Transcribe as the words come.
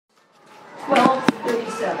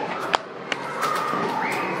7.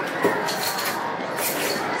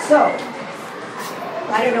 So,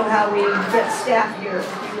 I don't know how we get staff here. Do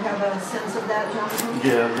you have a sense of that, Jonathan?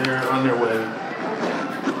 Yeah, they're on their way.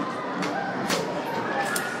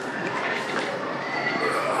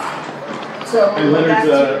 So, And Leonard's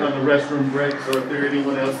on the restroom break, so if there's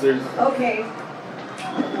anyone else, there's... Okay.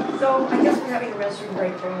 So, I guess we're having a restroom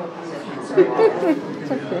break for all positions. Sorry about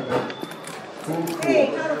that.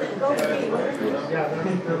 Hey, Jonathan, go with me.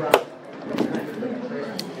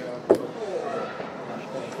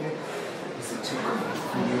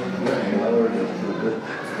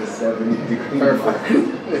 The 70 degree. Perfect.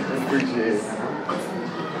 Appreciate it.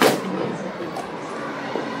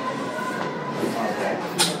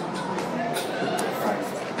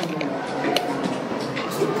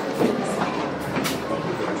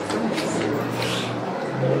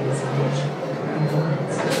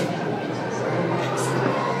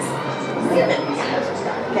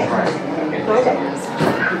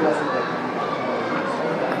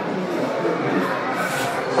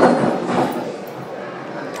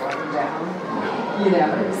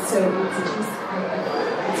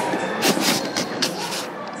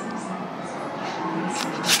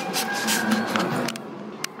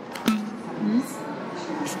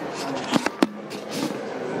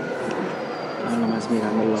 Nomás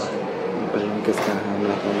mirándolo, el pelón que está,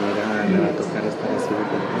 la pomada, le va a tocar estar así.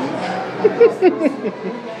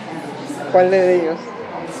 ¿Cuál de ellos?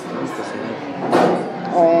 Este señor.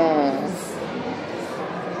 Oh.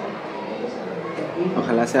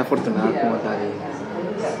 Ojalá sea afortunado como Daddy.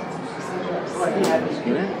 Mira,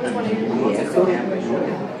 viejo,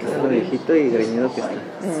 mira lo viejito y greñudo que está.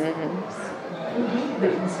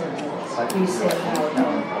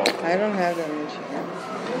 I don't have them in Michigan.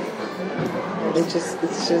 It just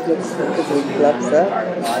looks like it fluffs up. I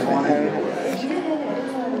don't have it in Michigan.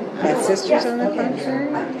 My sister's on the contrary.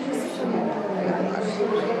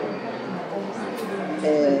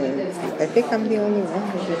 I think I'm the only one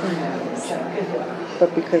who doesn't have it. But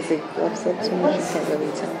because it fluffs up too much, you can't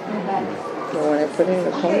really tell. But when I put it in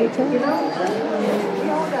the ponytail,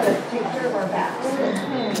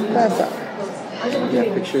 that's all right. You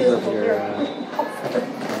have pictures of your hair?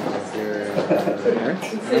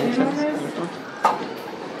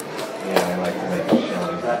 Yeah, I like to make it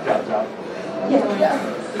shiny.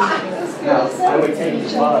 I would take the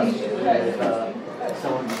bus with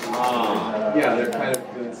someone. Yeah, they're kind of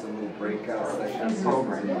doing some little breakout sessions.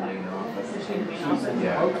 Program.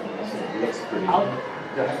 Yeah, it looks pretty.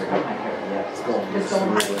 It's going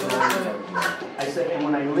smooth. I said, and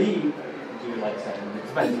when I leave, do like something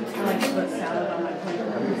expensive.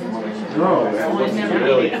 No, it looks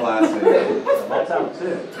really classy. That's out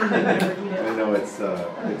too. I know it's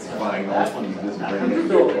vinyl. You just bring it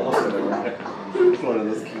closer around. It's one of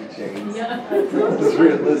those keychains. It's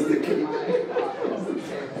realistic.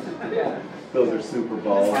 Those are Super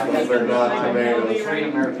Balls. Those are not tomatoes.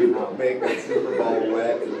 Make that Super Ball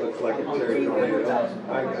wet. It looks like a cherry tomato.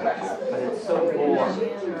 I got you. But it's so warm.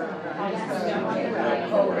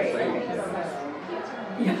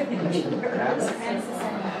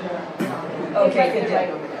 Okay, good day.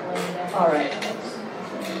 All right.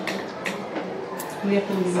 We have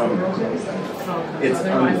to leave the girls in? It's Otherwise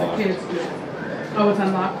the unlocked. kids do. Oh, it's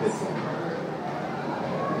unlocked? Let's see.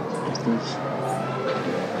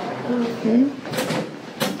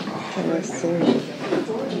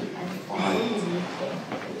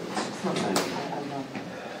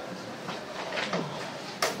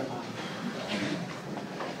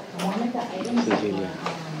 Cecilia.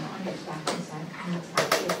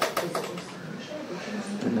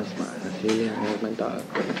 And that's Cecilia, here's my dog.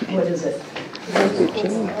 What is it?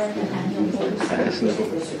 Fashionable.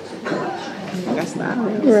 That's not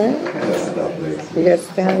Right? You got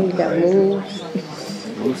style, you got moves.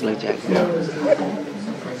 moves like Jack. Yeah.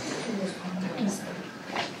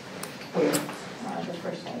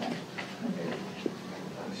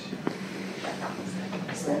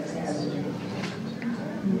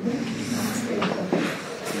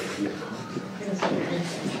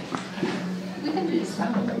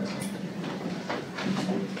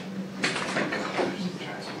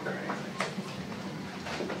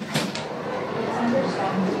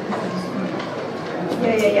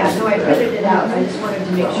 No, I printed it out. I just wanted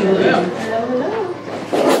to make sure. Hello.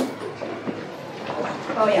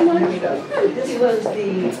 Oh, yeah, here we go. This was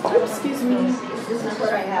the, excuse me, this is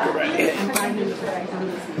what I have. I'm 5 minutes away from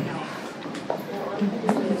this account.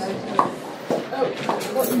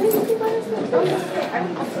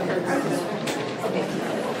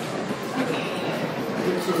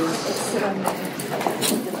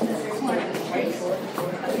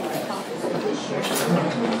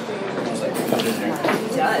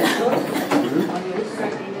 Oh,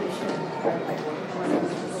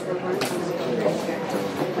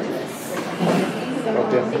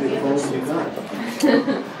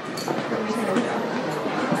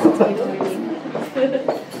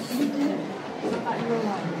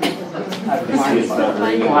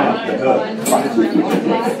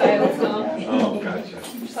 gotcha.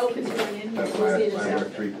 That's why I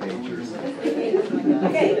work 3 pagers.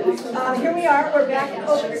 Okay, here we are, we're back in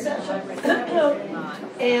open session.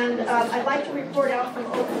 And I'd like to report out from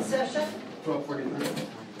open session. 12:43.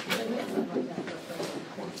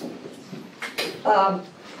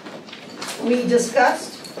 We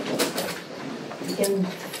discussed in the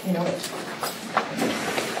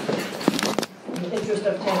interest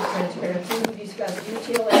of transparency, we discussed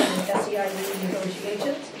UTLA and SEIU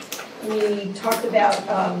negotiations. We talked about,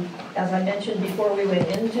 as I mentioned before we went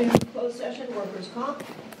into closed session, workers' comp,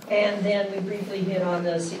 and then we briefly hit on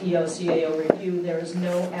the CEO CAO review. There is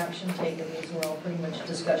no action taken. These were all pretty much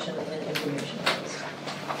discussion and information.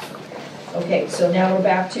 Okay, so now we're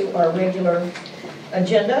back to our regular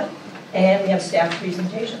agenda, and we have staff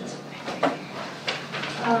presentations.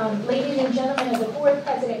 Ladies and gentlemen of the board,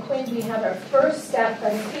 President Quinn, we have our first staff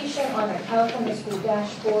presentation on our California School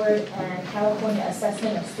Dashboard and California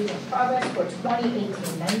Assessment of Student Progress for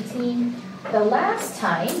 2018-19. The last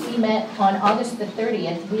time we met on August the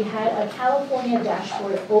 30th, we had a California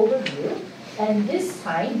Dashboard overview, and this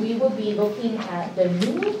time we will be looking at the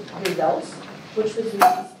new results, which was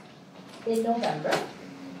released in November,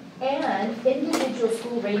 and individual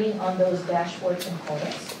school rating on those dashboard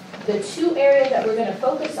components. The 2 areas that we're going to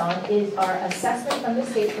focus on is our assessment from the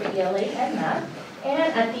state for ELA and math,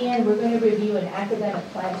 and at the end we're going to review an academic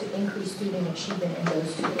plan to increase student achievement in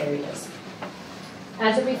those 2 areas.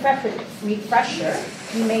 As a refresher,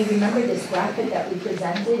 you may remember this graphic that we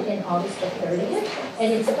presented in August the 30th,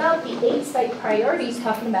 and it's about the 8 site priorities,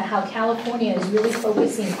 talking about how California is really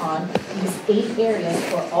focusing on these 8 areas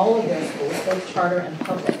for all of their schools, both charter and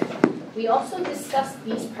public. We also discussed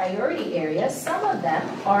these priority areas. Some of them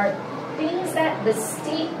are things that the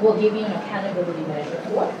state will give you an accountability measure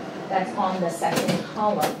for. That's on the second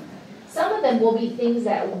column. Some of them will be things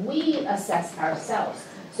that we assess ourselves.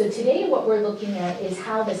 So today what we're looking at is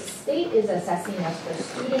how the state is assessing us for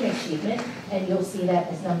student achievement, and you'll see that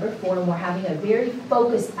as number 4, and we're having a very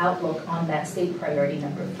focused outlook on that state priority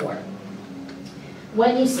number 4.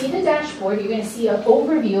 When you see the dashboard, you're going to see an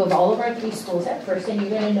overview of all of our 3 schools at first, and you're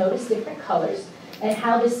going to notice different colors and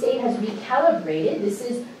how the state has recalibrated. This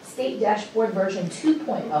is state dashboard version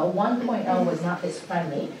 2.0. 1.0 was not this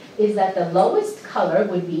friendly. Is that the lowest color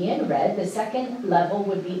would be in red, the second level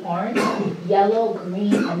would be orange, yellow,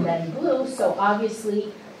 green, and then blue. So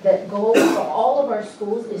obviously the goal for all of our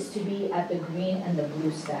schools is to be at the green and the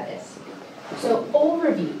blue status. So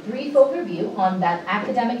overview, brief overview on that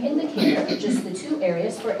academic indicator, just the 2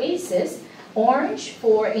 areas. For ACES, orange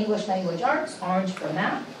for English Language Arts, orange for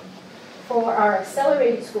math. For our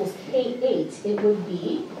accelerated schools, K-8, it would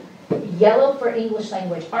be yellow for English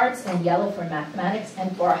Language Arts and yellow for mathematics.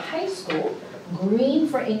 And for our high school, green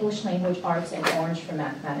for English Language Arts and orange for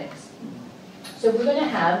mathematics. So we're going to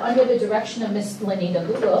have, under the direction of Ms. Lenita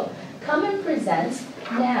Lugo, come and present.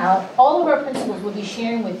 Now, all of our principals will be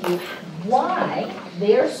sharing with you why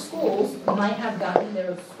their schools might have gotten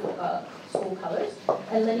their school colors.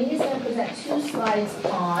 And Lenita is going to present 2 slides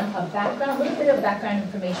on a background, a little bit of background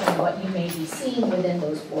information on what you may be seeing within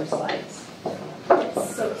those 4 slides.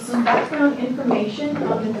 So some background information,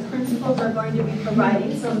 and the principals are going to be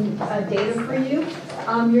providing some data for you.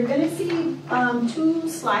 You're going to see 2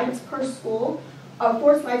 slides per school.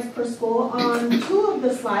 4 slides per school. On 2 of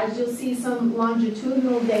the slides, you'll see some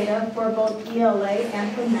longitudinal data for both ELA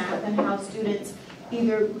and for math and how students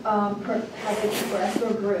either how they progressed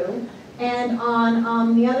or grew. And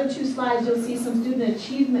on the other 2 slides, you'll see some student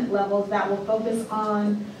achievement levels that will focus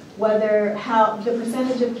on how the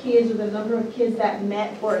percentage of kids or the number of kids that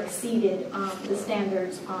met or exceeded the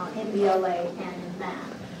standards in ELA and in math.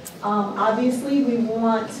 Obviously, we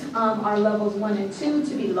want our levels 1 and 2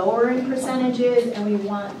 to be lower in percentages, and we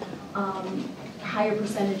want higher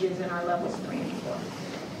percentages in our levels 3 and 4.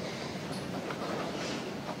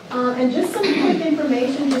 And just some quick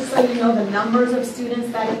information, just so you know the numbers of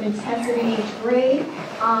students that have been tested in each grade.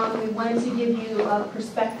 We wanted to give you a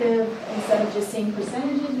perspective instead of just seeing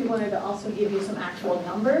percentages. We wanted to also give you some actual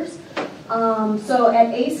numbers. So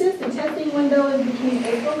at ACES, the testing window is between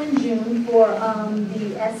April and June for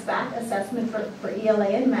the SBAC assessment for ELA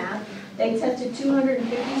and math. They tested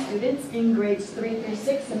 250 students in grades 3 through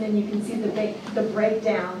 6, and then you can see the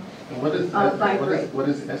breakdown What is by grade. what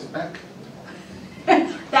is SBAC?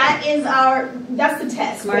 That is that's the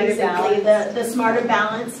test, Smarter basically, Balanced. the Smarter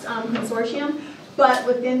Balanced Consortium. But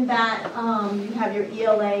within that, you have your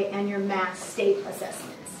ELA and your math state assessments.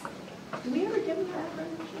 Do we ever give them that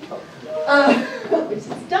information? Which is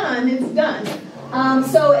done, it's done.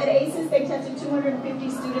 So at ACES, they tested 250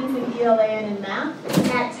 students in ELA and in math.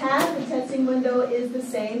 At TAB, the testing window is the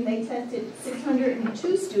same. They tested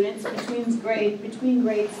 602 students between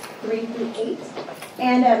grades 3 through 8.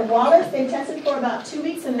 And at Wallace, they tested for about 2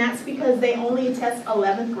 weeks, and that's because they only test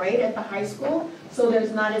 11th grade at the high school. So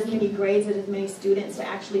there's not as many grades and as many students to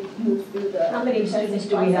actually move through the How many students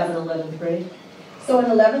do we have in 11th grade? So in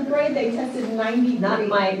 11th grade, they tested 93.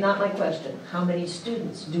 Not my question. How many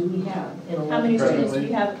students do we have in 11th grade? How many students do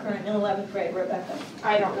you have current in 11th grade, Rebecca?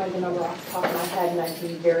 I don't know the number off the top of my head, and I'd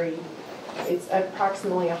be it's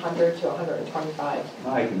approximately 100 to 125.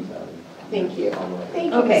 I can tell you. Thank you.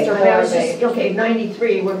 Thank you, Okay, Mr. I was Borovic. just, okay,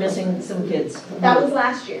 93, we're missing some kids. That was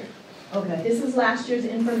last year. Okay. This is last year's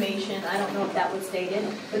information. I don't know if that was stated,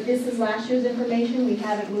 but this is last year's information. We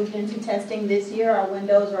haven't moved into testing this year. Our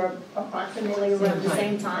windows are approximately around the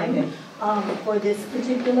same time for this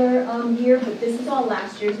particular year, but this is all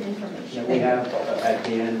last year's information. Yeah, we have, at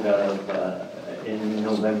the end of, in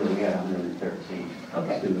November, we had 113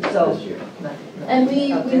 Okay, students so- this year. And we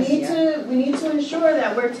Not this need to ensure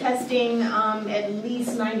that we're testing at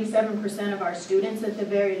least 97% of our students at the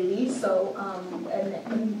very least. So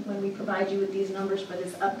and when we provide you with these numbers for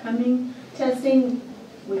this upcoming testing,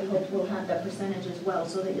 we hope we'll have that percentage as well,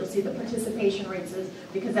 so that you'll see the participation rates,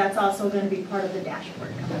 because that's also going to be part of the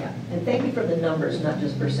dashboard coming up. And thank you for the numbers, not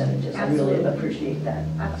just percentages. I really Absolutely. appreciate that.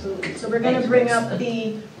 Absolutely. So we're going to Thanks, bring Grace. up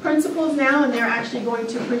the principals now, and they're actually going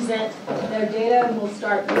to present their data, and we'll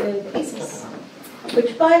start with ACES.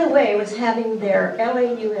 Which, by the way, was having their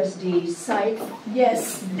LAUSD site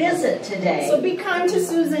Yes. visit today. So be kind to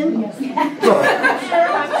Susan. Yes.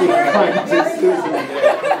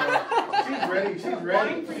 She's ready, she's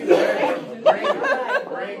ready. She's ready. Bring it,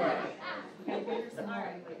 bring it. All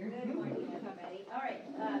right, so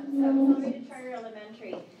Consolidated Charter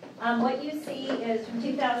Elementary. What you see is from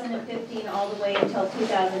 2015 all the way until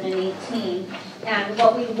 2018. And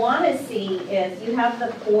what we want to see is you have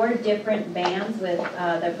the 4 different bands with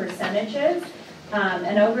the percentages.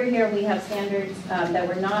 And over here we have standards that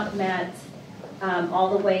were not met all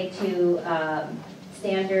the way to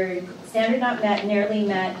standard not met, nearly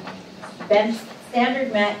met, bench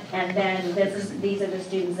standard met, and then these are the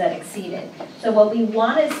students that exceeded. So what we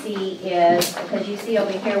want to see is, because you see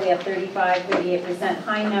over here we have 35, 38%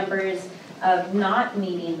 high numbers of not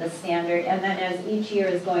meeting the standard, and then as each year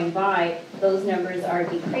is going by, those numbers are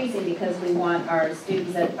decreasing because we want our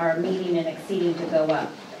students that are meeting and exceeding to go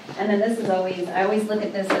up. And then this is always, I always look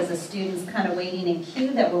at this as the students kind of waiting in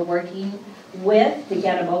queue that we're working with to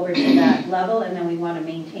get them over to that level, and then we want to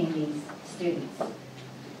maintain these students.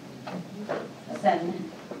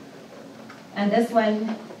 And this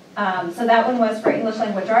one, so that one was for English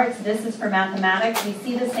Language Arts. This is for mathematics. We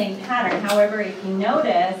see the same pattern. However, if you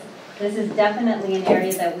notice, this is definitely an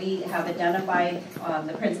area that we have identified.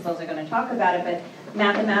 The principals are going to talk about it, but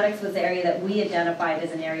mathematics was the area that we identified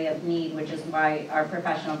as an area of need, which is why our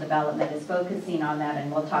professional development is focusing on that,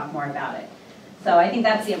 and we'll talk more about it. So I think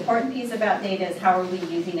that's the important piece about data is how are we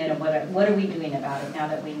using it and what are we doing about it now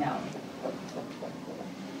that we know.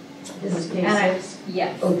 This is K6?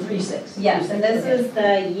 Yes. Oh, 3-6. Yes, and this is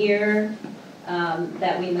the year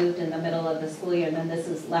that we moved in the middle of the school year, and then this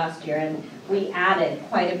is last year. And we added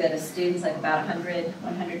quite a bit of students, like about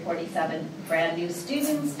 147 brand new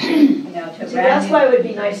students, you know, to See, brand that's new. why it would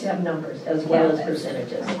be nice to have numbers as well as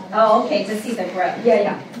percentages. Oh, okay, to see the growth.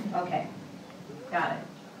 Yeah. Okay, got it.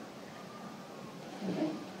 Okay.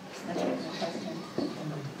 That's a good question.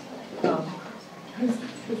 Oh, who's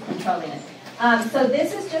controlling it? So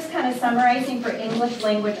this is just kind of summarizing for English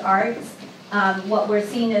Language Arts. What we're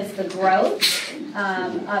seeing is the growth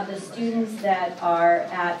of the students that are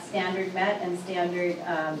at standard met and standard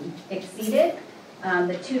exceeded,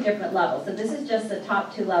 the 2 different levels. So this is just the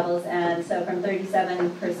top 2 levels, and so from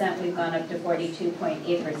 37% we've gone up to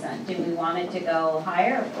 42.8%. Do we want it to go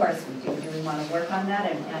higher? Of course we do. Do we want to work on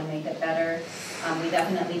that and make it better? We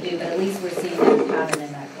definitely do, but at least we're seeing that pattern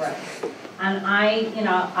in that growth. And I'm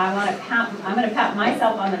going to pat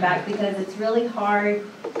myself on the back because it's really hard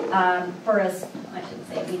for us, I shouldn't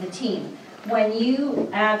say me, the team. When you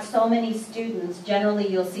add so many students, generally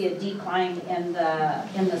you'll see a decline in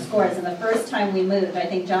the scores. And the first time we moved, I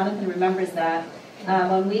think Jonathan remembers that,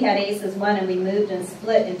 when we had ACES 1 and we moved and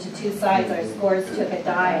split into 2 sides, our scores took a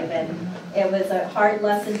dive. And it was a hard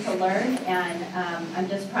lesson to learn, and I'm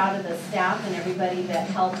just proud of the staff and everybody that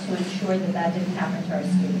helped to ensure that that didn't happen to our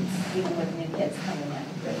students, even with new kids coming in.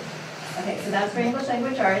 Okay, so that's for English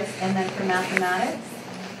language arts, and then for mathematics.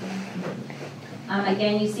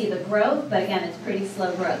 Again, you see the growth, but again, it's pretty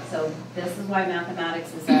slow growth. So this is why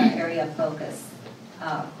mathematics is an area of focus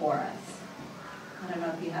for us. I don't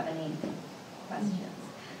know if you have any questions.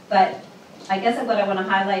 But I guess what I want to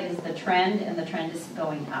highlight is the trend, and the trend is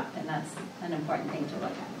going up, and that's an important thing to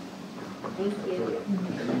look at. Thank you.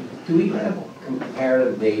 Do we have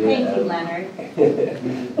comparative data? Thank you, Leonard.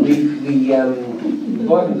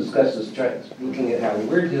 We've often discussed this, looking at how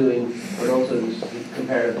we're doing, but also this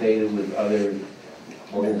comparative data with other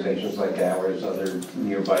organizations like ours, other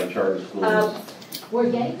nearby charter schools.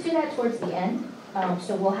 We're getting to that towards the end,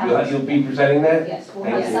 so we'll have. You'll be presenting that? Yes, we'll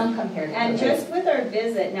have some comparative. And just with our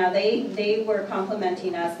visit, now they were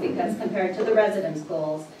complimenting us because compared to the resident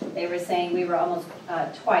schools, they were saying we were almost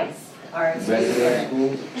twice our resident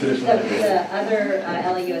schools? The other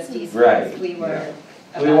LAUSD schools, right. We were.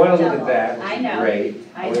 So we want to look at that, I know. Great.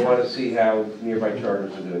 I we know. want to see how nearby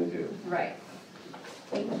charters are doing too. Right.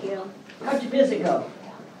 Thank you. How'd your visit go?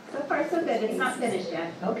 So far, so good. It's not finished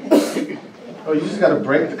yet. Okay. Oh, you just got a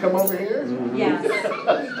break to come over here? Yes.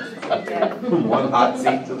 One hot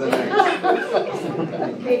seat to the next.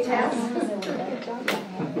 Okay, Tess?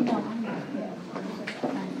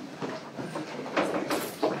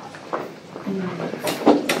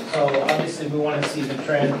 So obviously we want to see the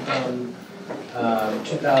trend from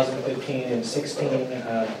 2015 and 16,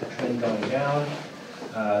 the trend going down.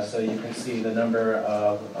 So you can see the number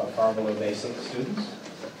of far below basic students,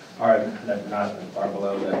 or not far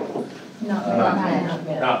below, but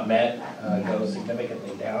not met, goes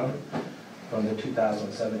significantly down from the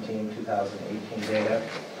 2017, 2018 data.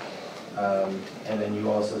 And then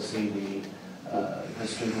you also see the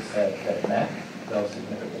students that met go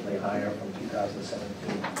significantly higher from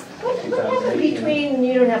 2017. What happened between,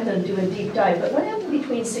 you don't have to do a deep dive, but what happened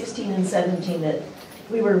between 16 and 17 that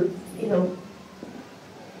we were, you know?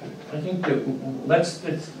 I think that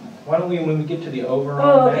why don't we, when we get to the overall,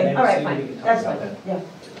 Oh, okay, all right, we fine, can talk that's about fine, that. yeah.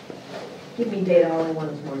 Give me data, all I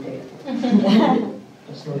want is more data.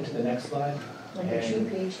 Let's move to the next slide. Like a true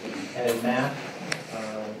PhD. And in math,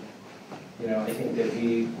 you know, I think that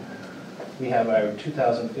we have our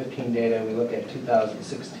 2015 data, we look at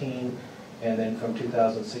 2016, and then from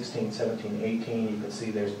 2016, 17, 18, you can see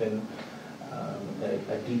there's been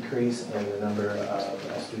a decrease in the number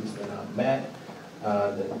of students that are not met.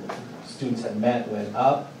 The students that met went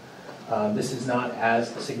up. This is not as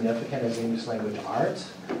significant as English language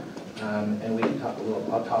arts, and we can talk a little.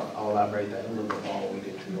 I'll elaborate that a little bit more when we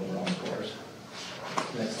get to the overall scores.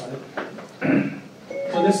 Next slide.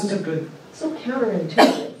 So this is a good. So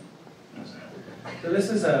counterintuitive. So this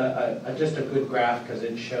is just a good graph because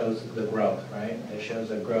it shows the growth, right? It shows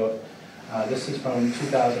the growth. This is from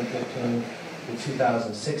 2015 to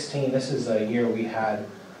 2016. This is a year we had.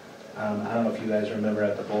 I don't know if you guys remember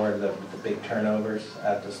at the board the big turnovers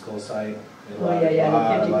at the school site. Oh, yeah,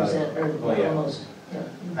 50% or almost. Yeah.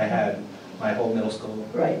 I had my whole middle school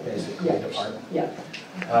basically depart. Yeah.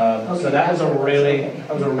 So that was a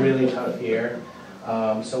really tough year.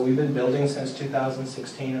 So we've been building since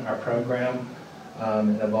 2016 our program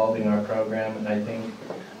and evolving our program, and I think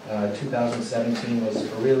 2017 was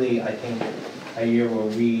really, I think, a year where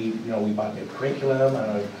we bought new curriculum.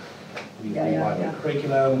 We bought new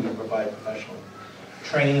curriculum. We provide professional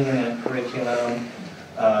training in that curriculum.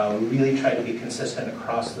 We really tried to be consistent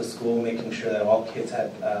across the school, making sure that all kids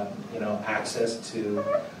had access to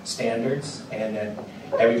standards and that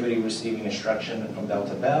everybody receiving instruction from bell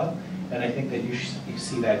to bell. And I think that you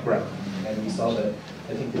see that growth. And we saw that,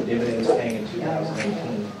 I think, the dividends paying in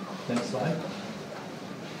 2018. Next slide.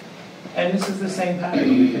 And this is the same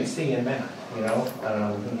pattern you can see in math. We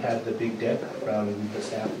had the big dip from the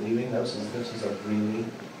staff leaving. This is a really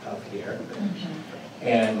tough year.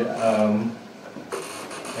 And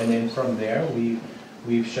then from there,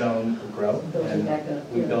 we've shown growth,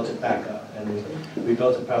 and we built it back up. And we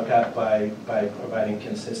built it back up by providing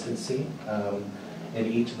consistency in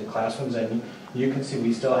each of the classrooms. And you can see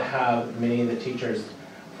we still have many of the teachers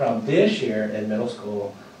from this year in middle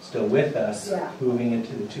school still with us, moving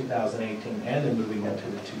into the 2018 and then moving into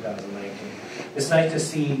the 2019. It's nice to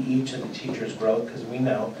see each of the teachers' growth because we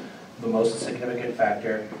know the most significant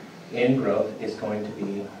factor in growth is going to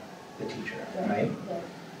be the teacher, right?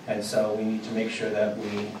 And so we need to make sure that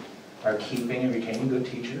we are keeping and retaining good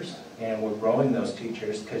teachers, and we're growing those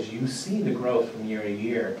teachers because you see the growth from year to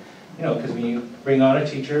year. Because when you bring on a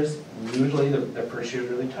teachers, usually the first year is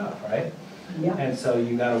really tough, right? Yeah. And so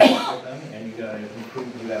you got to work with them, and you got to improve.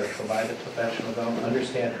 You got to provide the professional development,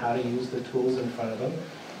 understand how to use the tools in front of them,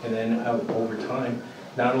 and then over time,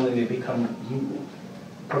 not only they become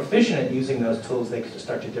proficient at using those tools, they can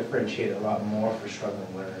start to differentiate a lot more for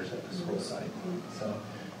struggling learners at the school site. So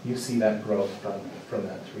you see that growth from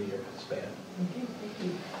that 3-year span. Okay,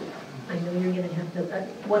 thank you. I know you're going to have to,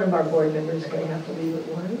 one of our board members is going to have to leave at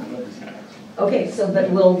 1. Okay, so but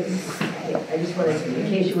we'll, I just wanted to, in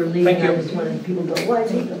case you were leaving, I just wanted people to go, why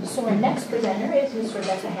take them? So our next presenter is Ms.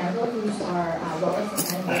 Rebecca Handel, who's our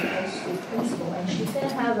Lois and High School principal, and she's going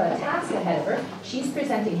to have a task ahead of her. She's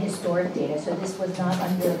presenting historic data, so this was not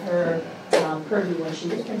under her purview when she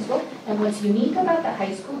was principal. And what's unique about the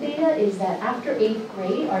high school data is that after 8th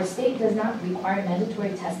grade, our state does not require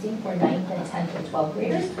mandatory testing for 9th and 10th and 12th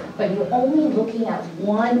graders, but you're only looking at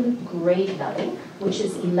one grade level, which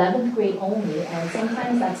is 11th grade only, and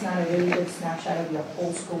sometimes that's not a really good snapshot of your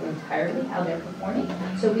whole school entirely, how they're performing.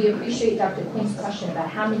 So we appreciate Dr. Quinn's question about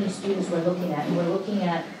how many students we're looking at, and we're looking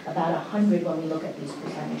at about 100 when we look at these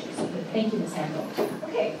percentages. So thank you, Ms. Handel.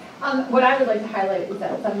 Okay, what I would like to highlight is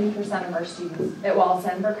that 70% of our students at Wallace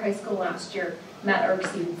Annenberg High School last year met or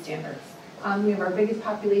exceeded standards. We have our biggest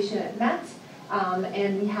population at MET,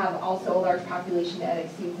 and we have also a large population at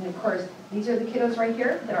exceeds. And of course, these are the kiddos right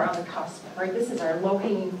here that are on the cusp, right? This is our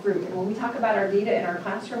low-hanging fruit. And when we talk about our data in our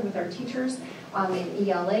classroom with our teachers in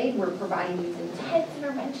ELA, we're providing these intense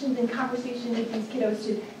interventions and conversations with these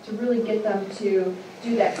kiddos to really get them to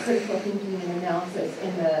do that critical thinking and analysis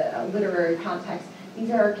in the literary context. These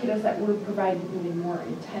are our kiddos that we're providing even more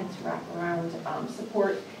intense wraparound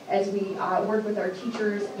support as we work with our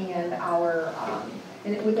teachers and our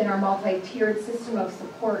within our multi-tiered system of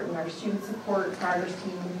support and our student support progress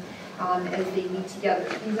team as they meet together.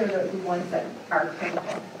 These are the ones that are critical,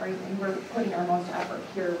 right? And we're putting our most effort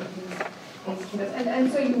here with these kiddos.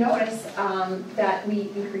 And so you notice that we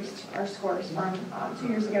increased our scores from 2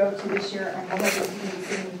 years ago to this year, and we'll never do the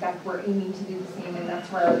same. In fact, we're aiming to do the same, and that's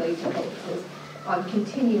where our laser focus is on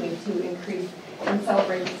continuing to increase and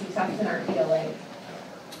celebrate the success in our ELA.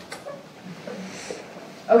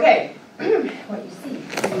 Okay, what you see.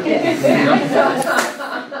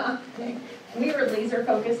 We were laser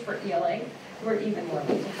focused for ELA. We're even more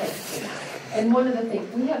laser focused now. And one of the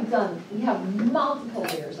things we have multiple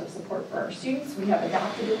layers of support for our students. We have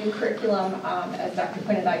adopted a new curriculum, as Dr.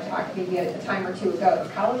 Quinn and I talked maybe a time or two ago,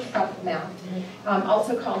 it's College Prep Math,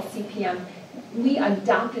 also called CPM. We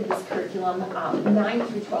adopted this curriculum 9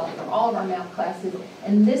 through 12 for all of our math classes,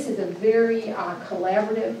 and this is a very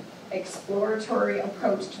collaborative, exploratory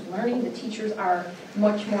approach to learning. The teachers are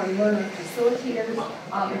much more learner facilitators.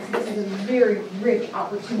 So this is a very rich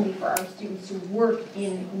opportunity for our students to work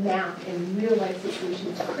in math in real life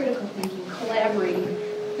situations, critical thinking, collaborating,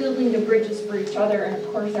 building the bridges for each other, and of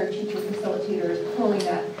course our teacher facilitators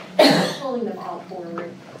pulling them all forward.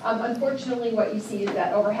 Unfortunately, what you see is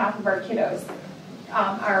that over half of our kiddos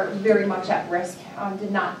are very much at risk,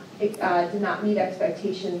 did not meet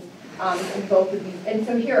expectations in both of these. And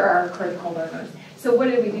so here are our critical learners. So what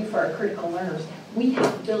did we do for our critical learners? We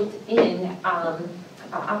have built in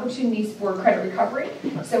opportunities for credit recovery.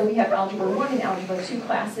 So we have Algebra 1 and Algebra 2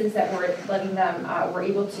 classes that we're letting them, we're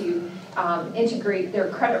able to integrate their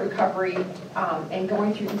credit recovery and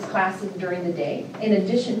going through these classes during the day. In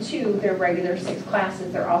addition to their regular 6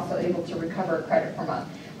 classes, they're also able to recover credit from a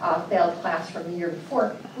failed class from the year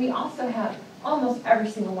before. We also have almost every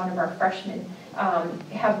single one of our freshmen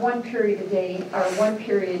have one period a day or one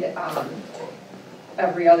period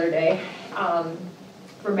every other day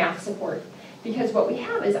for math support. Because what we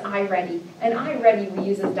have is iReady, and iReady we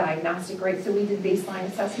use as diagnostic, right? So we did baseline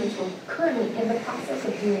assessments. We're currently in the process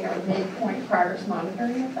of doing our midpoint progress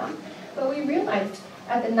monitoring of them. But we realized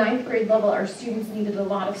at the 9th grade level, our students needed a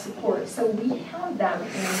lot of support. So we have them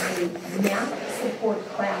in a math support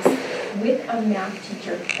class with a math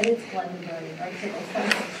teacher, and it's blended learning, right? So they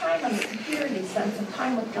spend some time on the computer, they spend some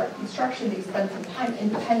time with direct instruction, they spend some time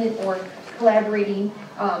independent or collaborating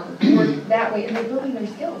work that way, and they're building their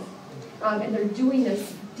skills. And they're doing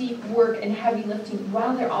this deep work and heavy lifting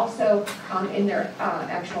while they're also in their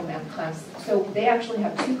actual math class. So they actually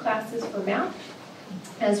have 2 classes for math.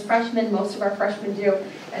 As freshmen, most of our freshmen do,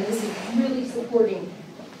 and this is really supporting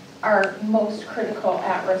our most critical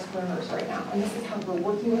at-risk learners right now. And this is how we're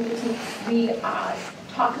working with the team. We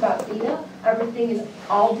talk about data. Everything is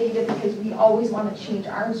all data because we always want to change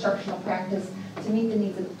our instructional practice to meet the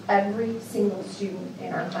needs of every single student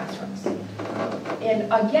in our classrooms.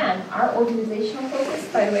 And again, our organizational focus,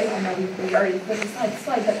 by the way, I know we've already put this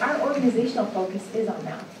slide, but our organizational focus is on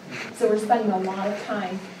math. So we're spending a lot of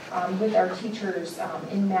time with our teachers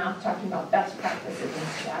in math, talking about best practices and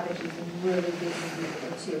strategies and really digging deep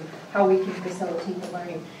into how we can facilitate the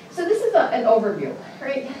learning. So this is an overview,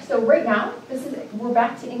 right? So right now, we're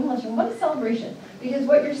back to English, and what a celebration. Because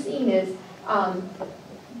what you're seeing is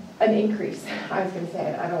an increase. I was gonna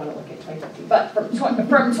say, I don't wanna look at 2015, but from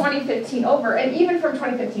 2015 over, and even from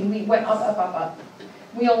 2015, we went up.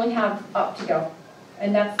 We only have up to go.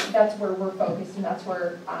 And that's where we're focused, and that's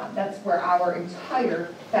where our entire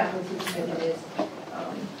faculty commitment is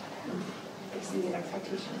exceeding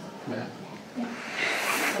expectations. Yeah.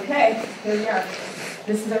 Okay, here we are.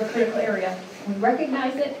 This is our critical area. We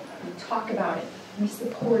recognize it, we talk about it, we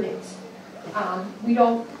support it. We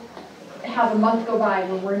don't have a month go by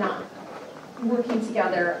where we're not working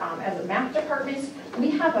together as a math department.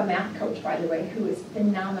 We have a math coach, by the way, who is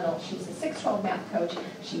phenomenal. She's a 612 math coach.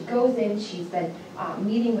 She goes in, she's been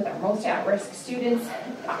meeting with our most at-risk students,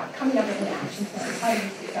 coming up with an action plan, how to be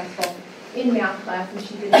successful in math class, and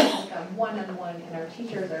she did it with them one-on-one, and our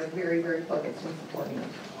teachers are very, very focused in supporting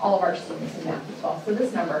all of our students in math as well. So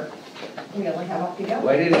this number, we only have up to go.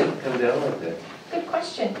 Why did it come down like that? Good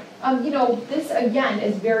question. This again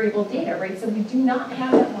is variable data, right? So we do not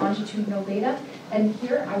have that longitudinal data, and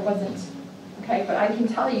here I wasn't. Okay, but I can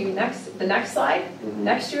tell you the next slide,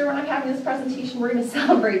 next year when I'm having this presentation, we're going to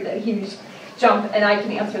celebrate that huge jump, and I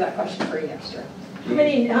can answer that question for you next year. How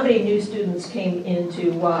many new students came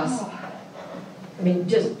into WAS? I mean,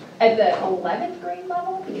 just at the 11th grade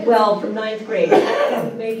level? Well, from 9th grade,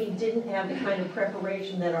 maybe didn't have the kind of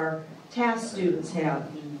preparation that our TAS students have.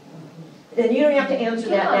 And you don't have to answer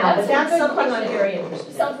that now, but that's something I'm very interested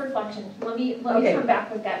in. Self-reflection. Let me come back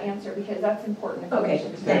with that answer because that's important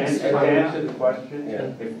information. To answer the question,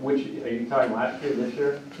 are you talking last year, this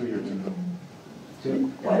year? 2 years ago.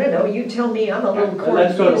 I don't know, you tell me, I'm a little confused.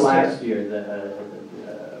 Let's go to last year,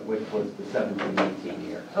 which was the 17-18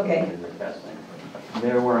 year. Okay. In the testing.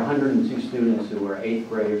 There were 102 students who were 8th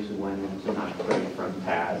graders who went into 9th grade from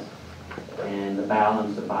TAS, and the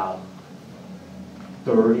balance about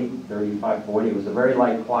 30, 35, 40. It was a very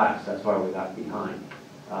light class. That's why we got behind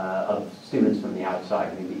of students from the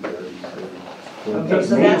outside, maybe 30 students. Okay,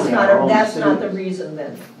 so that's not the reason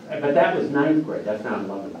then. But that was 9th grade. That's not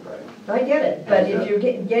 11th grade. I get it, but if you're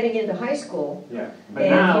getting into high school, But and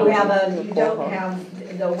now, you don't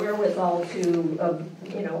have the wherewithal to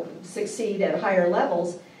succeed at higher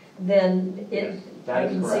levels, then I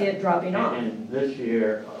can see it dropping off. And this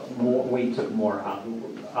year, we took more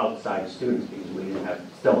outside students because we didn't have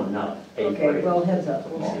still enough 8th grade. Okay, well, heads up.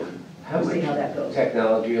 We'll see how that goes.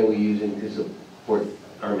 Technology are we using to support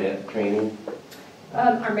our math training?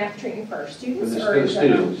 Our math training for our students? For the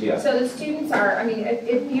students, yeah. So the students are,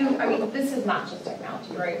 this is not just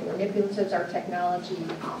technology, right? Manipulatives are technology,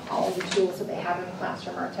 all of the tools that they have in the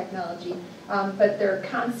classroom are technology, but they're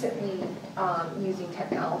constantly using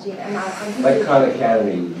technology. And like Khan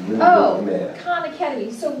Academy, really good math. Khan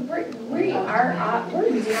Academy, so we're using already,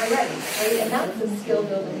 right? And that's a skill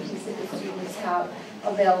building piece that the students have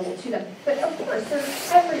available to them. But of course,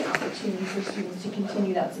 there's every opportunity for students to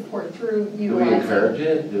continue that support through utilizing. Do we encourage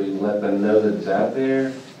it? Do we let them know that it's out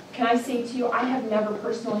there? Can I say to you, I have never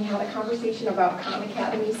personally had a conversation about Khan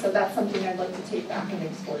Academy, so that's something I'd like to take back and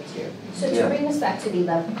explore too. So to bring us back to the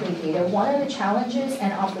 11th grade data, one of the challenges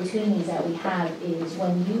and opportunities that we have is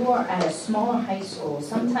when you are at a smaller high school,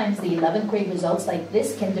 sometimes the 11th grade results like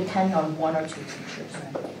this can depend on 1 or 2 teachers.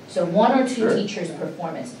 So 1 or 2 teachers'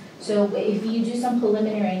 performance. So if you do some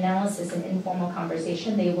preliminary analysis and informal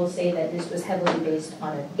conversation, they will say that this was heavily based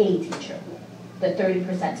on an A teacher, the 30%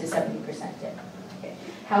 to 70% did. Okay.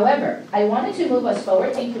 However, I wanted to move us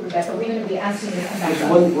forward. Thank you, Rebecca. We're going to be asking you to come back.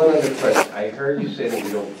 Just one other question. I heard you say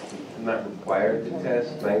that we're not required to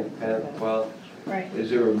test 9th, 10th, 12th. Right.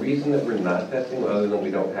 Is there a reason that we're not testing other than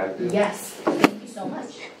we don't have to? Yes. Thank you so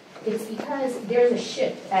much. It's because there's a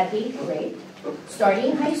shift at 8th grade.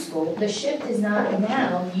 Starting in high school, the shift is not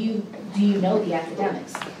now, do you know the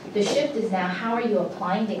academics? The shift is now, how are you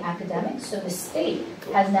applying the academics? So the state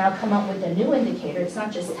has now come up with a new indicator. It's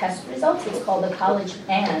not just test results, it's called the college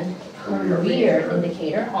and career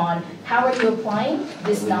indicator on how are you applying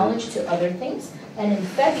this knowledge to other things. And in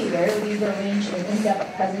February, we've arranged an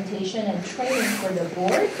in-depth presentation and training for the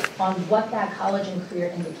board on what that college and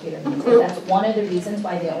career indicator means. And that's one of the reasons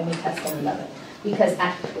why they only test in 11. Because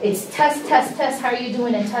it's test, test, test, how are you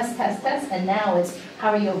doing, and test, test, test, and now it's how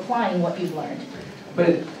are you applying what you've learned.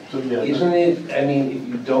 But isn't it, if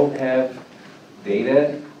you don't have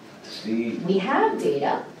data to see... We have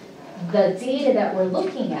data. The data that we're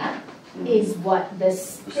looking at is what the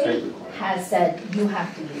state has said you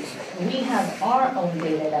have to use. We have our own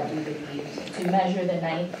data that we would use to measure the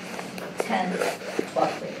 9th, 10th,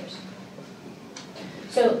 12th graders.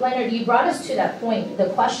 So, Leonard, you brought us to that point. The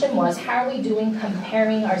question was, how are we doing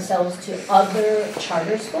comparing ourselves to other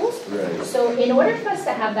charter schools? Right. So, in order for us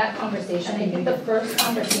to have that conversation, I think the first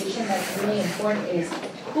conversation that's really important is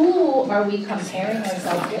who are we comparing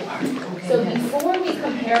ourselves with? So before we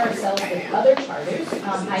compare ourselves with other charters,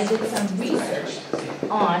 I did some research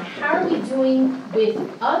on how are we doing with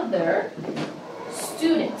other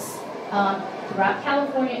students throughout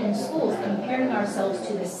California in schools, comparing ourselves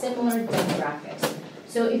to the similar demographics.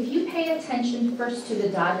 So if you pay attention first to the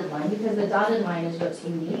dotted line, because the dotted line is what's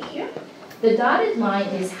unique here. The dotted line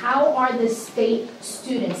is how are the state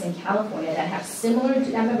students in California that have similar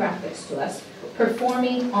demographics to us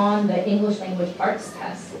performing on the English language arts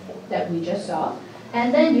test that we just saw.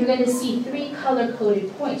 And then you're going to see 3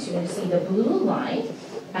 color-coded points. You're going to see the blue line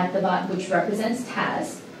at the bottom, which represents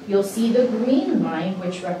TAS. You'll see the green line,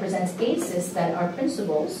 which represents ACES that our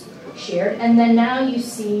principals shared. And then now you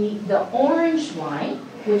see the orange line,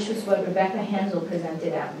 which was what Rebecca Hansel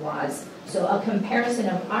presented at WAS. So a comparison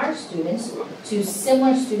of our students to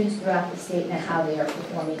similar students throughout the state and how they are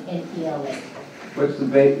performing in ELA. Where's the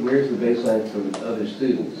baseline for the other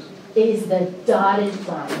students? It is the dotted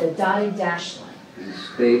line, the dotted dash line. Is it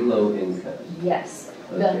state low income? Yes.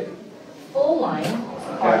 Okay. The full line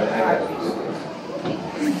are our schools.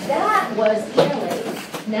 That was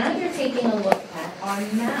ELA. Now you're taking a look at our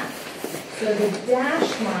math. So the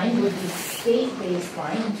dash line would be state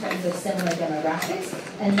baseline in terms of similar demographics.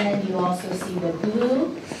 And then you also see the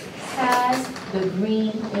blue TAS, the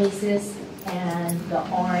green ACES, and the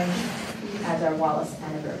orange as our Wallace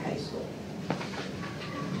Annenberg High School.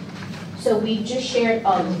 So we just shared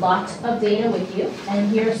a lot of data with you,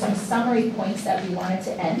 and here are some summary points that we wanted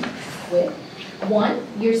to end with. 1,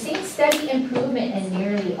 you're seeing steady improvement in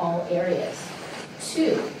nearly all areas.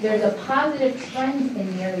 2, there's a positive trend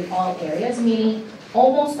in nearly all areas, meaning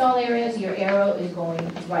almost all areas your arrow is going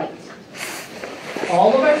right.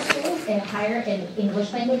 All of our schools in higher in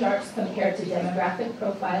English language arts compared to demographic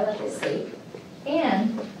profile at the state.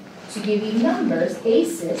 And to give you numbers,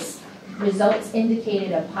 ACES results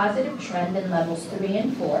indicated a positive trend in levels 3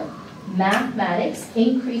 and 4. Mathematics,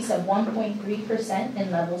 increase of 1.3%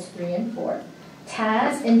 in levels 3 and 4.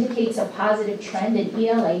 TAS indicates a positive trend in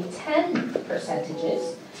ELA 10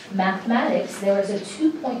 percentages. Mathematics, there was a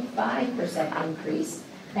 2.5% increase.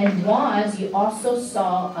 And WAS, you also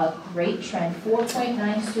saw a great trend,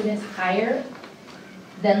 4.9 students higher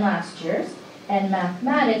than last year's. And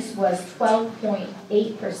mathematics was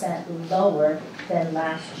 12.8% lower than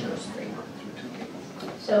last year's grade.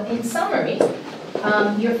 So in summary,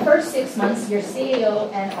 your first 6 months, your CAO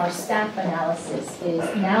and our staff analysis is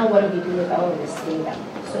now what do we do with all of this data?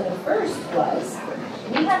 So the first was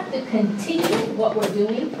we have to continue what we're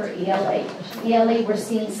doing for ELA. ELA, we're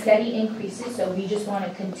seeing steady increases, so we just want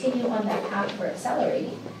to continue on that path for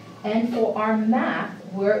accelerating. And for our math,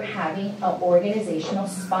 we're having an organizational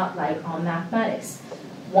spotlight on mathematics.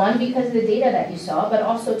 1, because of the data that you saw, but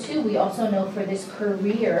also 2, we also know for this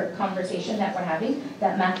career conversation that we're having,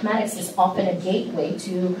 that mathematics is often a gateway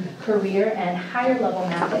to career, and higher level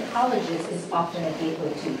math at colleges is often a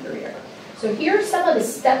gateway to career. So here are some of the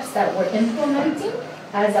steps that we're implementing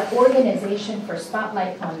as an organization for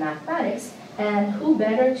Spotlight on Mathematics, and who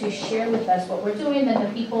better to share with us what we're doing than the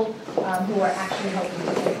people who are actually helping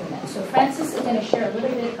to implement. So Francis is going to share a little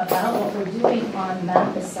bit about what we're doing on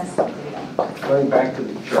math assessment data. Going back to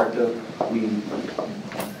the chart, though, we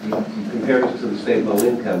compared us to the state low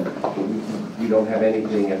income. We don't have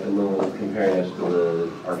anything at the moment comparing us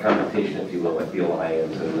to our competition, if you will, like the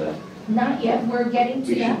Alliance and the. Not yet. We're getting to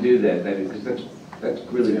we that. should do that, because that's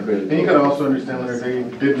really critical. And you can also understand that they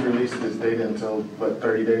didn't release this data until, what,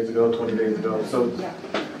 30 days ago, 20 days ago. So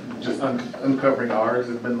just uncovering ours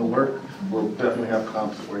has been the work. We'll definitely have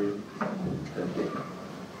comps for you.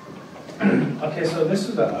 Okay, so this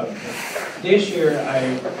is this year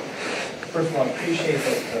I, first of all, appreciate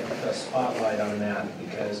the spotlight on that,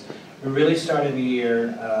 because we really started the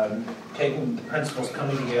year taking the principles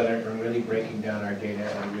coming together and really breaking down our data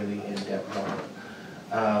at a really in-depth level.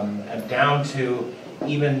 And down to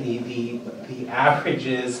even the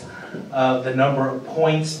averages of the number of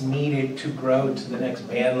points needed to grow to the next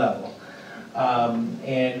band level.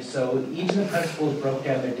 And so each of the principals broke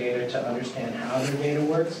down their data to understand how their data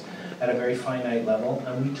works at a very finite level,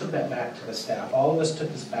 and we took that back to the staff. All of us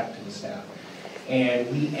took this back to the staff. And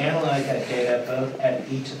we analyzed that data both at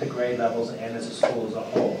each of the grade levels and as a school as a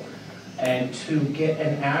whole. And to get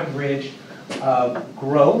an average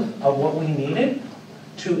growth of what we needed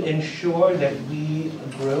to ensure that we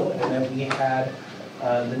grew and that we had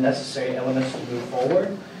the necessary elements to move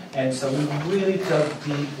forward. And so we really dug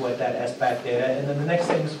deep with that SBAC data. And then the next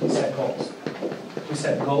thing is we set goals. We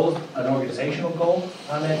set goals, an organizational goal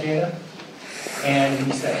on that data. And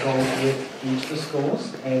we set goals with each of the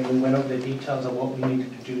schools. And we went over the details of what we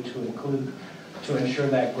needed to do to ensure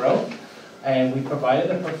that growth. And we provided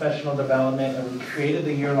the professional development, and we created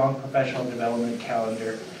the year-long professional development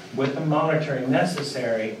calendar with the monitoring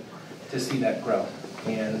necessary to see that growth.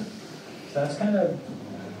 And so that's kind of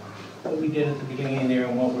what we did at the beginning there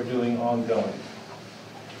and what we're doing ongoing.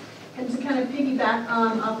 And to kind of piggyback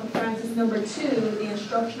off of Francis, number 2, the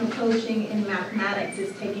instructional coaching in mathematics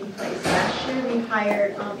is taking place. Last year we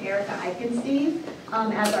hired Erica Eichenstein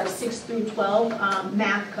as our 6 through 12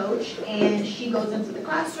 math coach, and she goes into the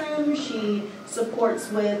classroom, she supports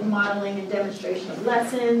with modeling and demonstration of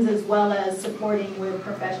lessons, as well as supporting with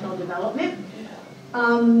professional development.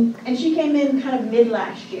 And she came in kind of mid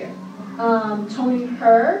last year. Tony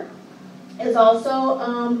Herr is also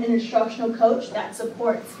an instructional coach that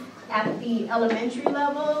supports at the elementary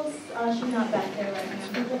levels. She's not back there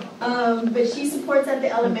right now. But she supports at the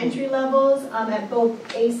elementary levels at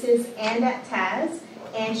both ACES and at TAS.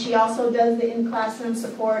 And she also does the in-classroom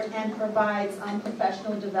support and provides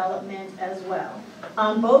professional development as well.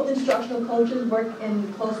 Both instructional coaches work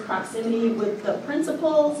in close proximity with the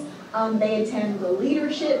principals. They attend the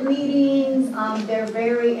leadership meetings. They're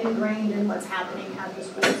very ingrained in what's happening at the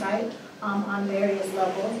school site. On various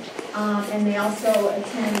levels, and they also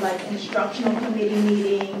attend like instructional committee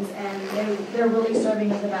meetings, and they're really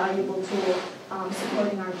serving as a valuable tool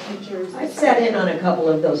supporting our teachers. I've sat in on a couple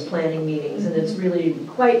of those planning meetings, and it's really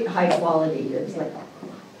quite high quality. It's like,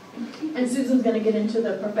 and Susan's going to get into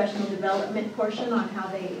the professional development portion on how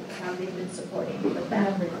they've been supporting with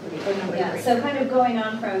that. Yeah, so kind of going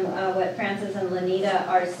on from what Francis and Lanita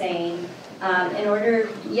are saying. In order,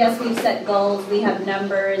 yes, we've set goals, we have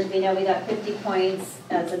numbers, we know we got 50 points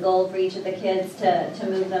as a goal for each of the kids to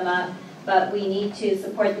move them up, but we need to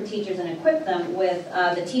support the teachers and equip them with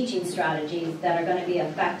the teaching strategies that are going to be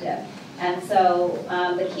effective. And so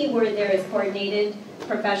the key word there is coordinated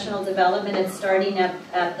professional development. It's starting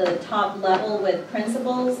at the top level with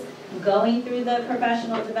principals, going through the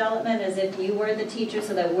professional development as if you were the teacher,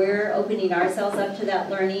 so that we're opening ourselves up to that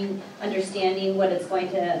learning, understanding what it's going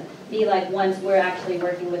to be like once we're actually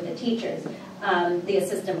working with the teachers. The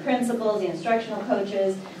assistant principals, the instructional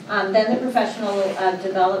coaches, then the professional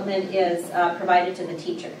development is provided to the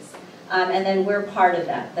teachers. And then we're part of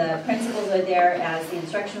that. The principals are there as the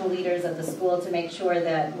instructional leaders of the school to make sure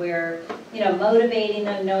that we're, motivating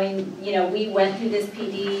them, knowing, we went through this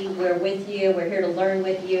PD, we're with you, we're here to learn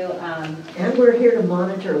with you. And we're here to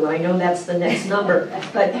monitor. Well, I know that's the next number,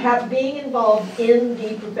 but being involved in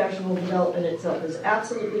the professional development itself is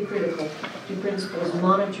absolutely critical to principals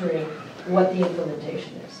monitoring what the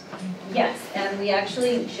implementation is. Yes, and we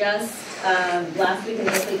actually just, last week in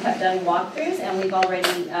this week, have done walkthroughs, and we've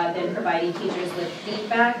already been providing teachers with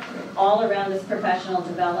feedback all around this professional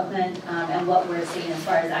development and what we're seeing as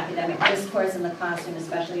far as academic discourse in the classroom,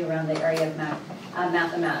 especially around the area of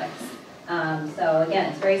mathematics. So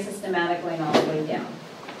again, it's very systematic going all the way down.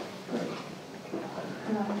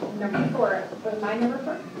 Number 4, was my number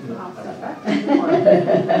 4? I'll step back.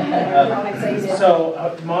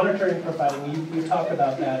 So monitoring, profiling, you talked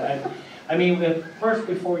about that. I mean, first,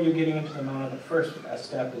 before you getting into the monitoring, the first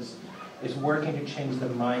step is working to change the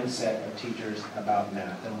mindset of teachers about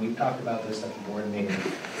math. And we've talked about this at the board meeting.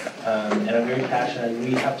 And I'm very passionate.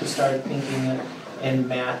 We have to start thinking in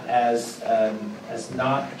math as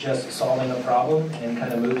not just solving a problem and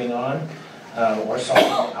kind of moving on, or solving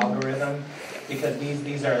an algorithm, because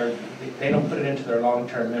they don't put it into their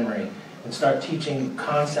long-term memory, and start teaching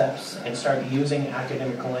concepts and start using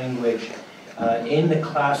academic language in the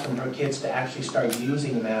classroom for kids to actually start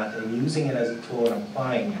using math and using it as a tool and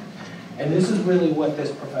applying it. And this is really what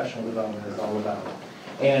this professional development is all about.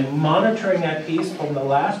 And monitoring that piece from the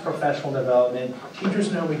last professional development,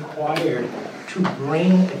 teachers are now required to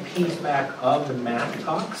bring a piece back of the math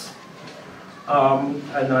talks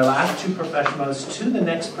and our last 2 professionals to the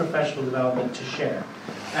next professional development to share.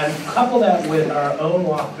 And couple that with our own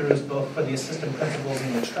walkthroughs, both for the assistant principals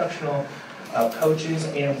and the instructional coaches,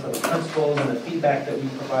 and for the principals and the feedback that we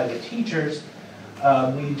provide the teachers.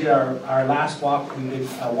 We did our last walk, we did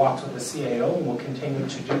walks with the CAO, and we'll continue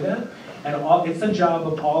to do that. And it's the job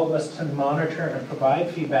of all of us to monitor and provide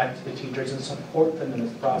feedback to the teachers and support them in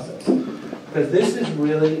this process. Because this is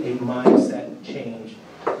really a mindset change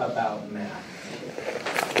about math.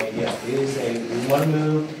 And yes, we want to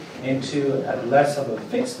move into a less of a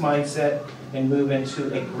fixed mindset and move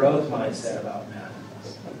into a growth mindset about math.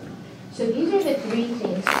 So these are the 4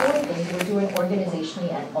 things we're doing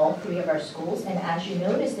organizationally at all 3 of our schools. And as you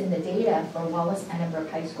noticed in the data for Wallace Annenberg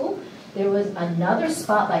High School, there was another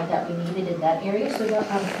spotlight that we needed in that area. So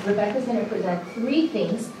Rebecca's going to present 3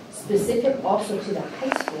 things specific also to the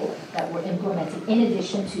high school that we're implementing in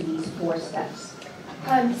addition to these 4 steps.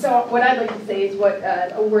 So what I'd like to say is what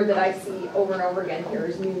a word that I see over and over again here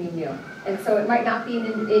is new. And so it might not be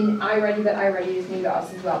in iReady, but iReady is new to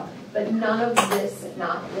us as well. But none of this,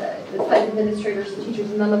 not the site administrators, the teachers,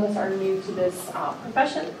 none of us are new to this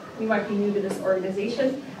profession. We might be new to this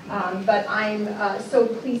organization, but I'm so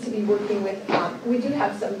pleased to be working with, we do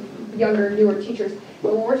have some younger, newer teachers,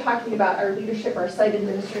 but when we're talking about our leadership, our site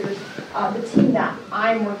administrators, the team that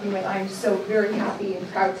I'm working with, I'm so very happy and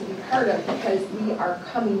proud to be part of because we are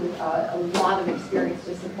coming with a lot of experience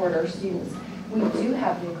to support our students. We do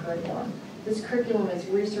have new curriculum. This curriculum is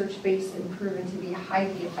research-based and proven to be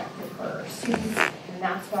highly effective for our students, and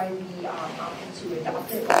that's why we opted to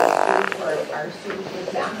adopt it for our students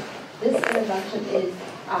with math. This intervention is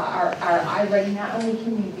our iReady. Not only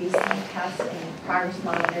can we baseline test and progress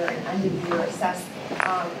monitor and end-of-year assess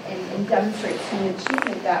and demonstrate student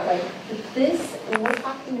achievement that way, but this, when we're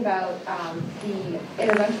talking about the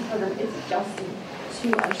intervention program, it's adjusting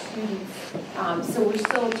to our students. So we're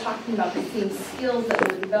still talking about the same skills that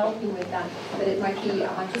we're developing with them, but it might be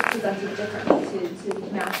just presented differently to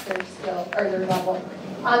match their skill or their level.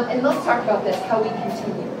 And let's talk about this, how we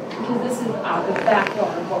continue, because this is the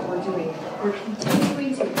backbone of what we're doing. We're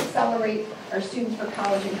continuing to accelerate our students for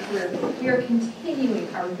college and career. We are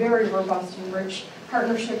continuing our very robust and rich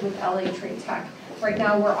partnership with LA Trade Tech. Right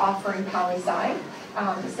now we're offering Poli-Sci.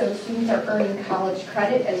 So students are earning college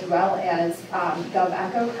credit as well as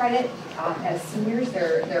GovEcho credit. As seniors,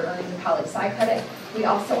 they're earning the Poli-Sci credit. We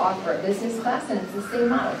also offer a business class, and it's the same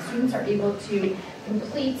model. Students are able to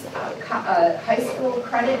complete high school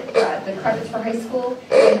credit, the credits for high school,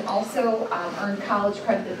 and also earn college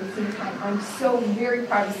credit at the same time. I'm so very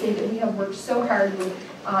proud to say that we have worked so hard with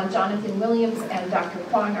Jonathan Williams and Dr.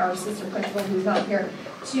 Kwong, our assistant principal, who's not here,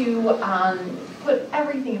 to put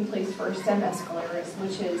everything in place for STEM Escalaris,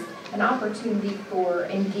 which is an opportunity for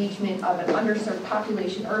engagement of an underserved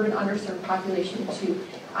population, urban underserved population, to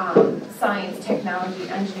science, technology,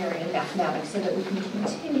 engineering, and mathematics, so that we can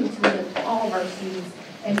continue to lift all of our students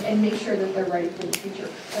and make sure that they're ready for the future.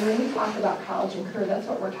 And when we talk about college and career, that's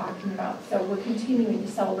what we're talking about. So we're continuing to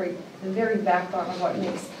celebrate the very backbone of what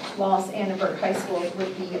makes Los Annenberg High School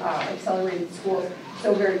with the accelerated schools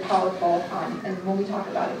so very powerful. And when we talk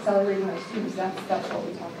about accelerating our students, that's what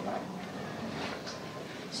we talk about.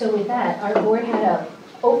 So with that, our board had an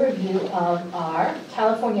overview of our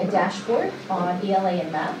California dashboard on ELA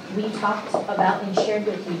and math. We talked about and shared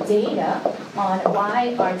with you data on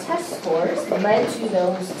why our test scores led to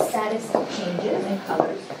those status changes in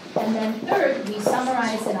colors. And then third, we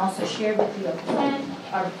summarized and also shared with you a plan,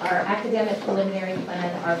 our academic preliminary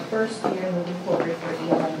plan, our first year moving forward for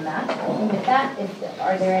ELA and math. And with that,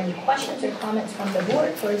 are there any questions or comments from the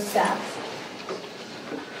board or staff?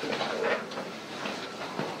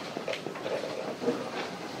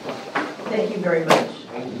 Thank you very much.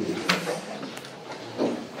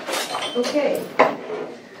 Okay.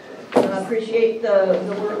 I appreciate the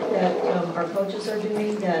work that our coaches are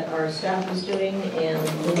doing, that our staff is doing, and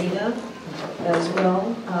Lenita as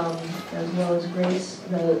well as Grace.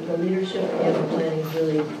 The leadership and the planning is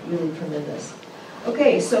really tremendous.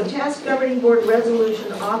 Okay, so task governing board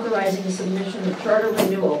resolution authorizing the submission of charter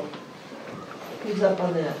renewal. Who's up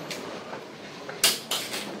on that?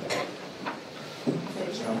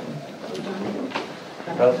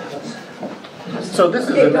 So this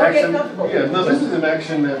is Okay, an don't get action. comfortable. Yeah, no, this is an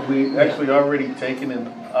action that we actually already taken in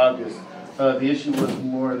August. The issue was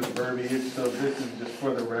more the verbiage, so this is just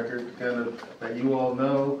for the record, kind of that you all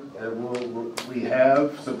know that we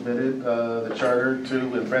have submitted the charter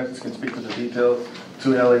to, and Francis can speak to the details, to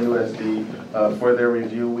LAUSD for their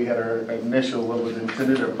review. We had our initial, what was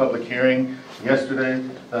intended, our public hearing yesterday.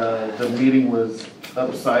 The meeting was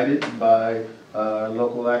upsided by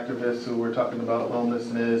local activists who were talking about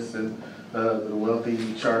homelessness and the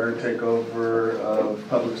wealthy charter takeover of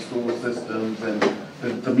public school systems, and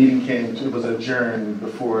the meeting it was adjourned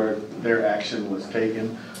before their action was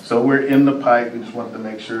taken. So we're in the pipe. We just wanted to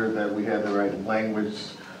make sure that we had the right language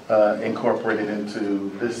incorporated into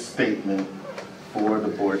this statement for the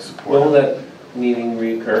board support. Will that meeting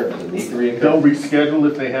reoccur? Does it need to reoccur? They'll reschedule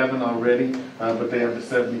if they haven't already, but they have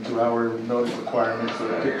the 72-hour notice requirement, so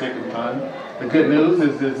it could take them time. The good news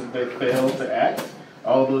is if they fail to act,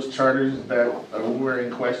 all those charters that were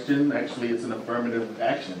in question, actually it's an affirmative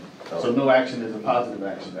action. So no action is a positive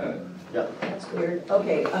action. Yeah. That's weird.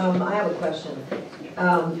 Okay, I have a question.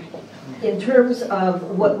 In terms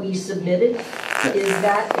of what we submitted, is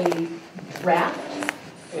that a draft?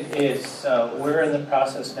 It is. We're in the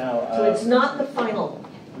process now. So it's not the final?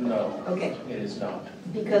 No. Okay. It is not.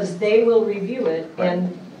 Because they will review it, Right.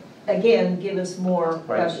 and again, give us more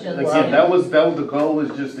Right. questions. Again, that was the goal, was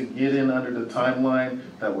just to get in under the timeline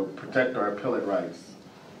that would protect our appellate rights.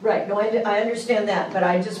 Right, no, I understand that, but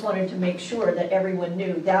I just wanted to make sure that everyone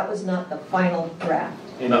knew that was not the final draft.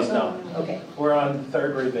 It is not. Okay, We're on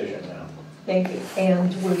third revision now. thank you.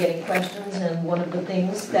 And we're getting questions, and one of the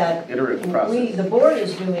things that Iterative process. the board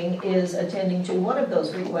is doing is attending to one of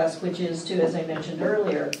those requests, which is to, as I mentioned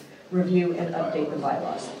earlier, review and update the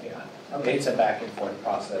bylaws. Yeah. Okay. It's a back and forth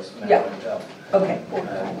process now Yeah. until, Okay,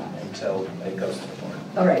 until it goes to the board.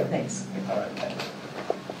 all right, thanks. All right, thanks.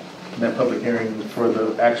 And that public hearing for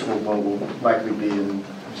the actual vote will likely be in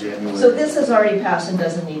January. So this has already passed and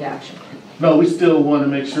doesn't need action. No, we still want to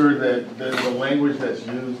make sure that the language that's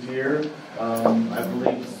used here, I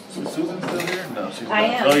believe, Susan's still here? No, she's not. I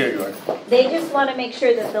am. Oh, yeah, you are. They just want to make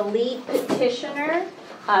sure that the lead petitioner,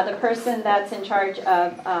 the person that's in charge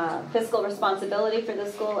of fiscal responsibility for the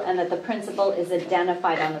school, and that the principal is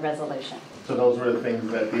identified on the resolution. So those were the things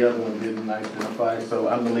that the other one didn't identify. So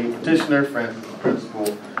I'm the lead petitioner, Francis the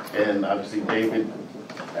principal, and obviously David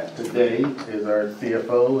today is our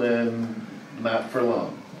CFO, and not for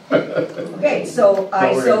long. Okay, so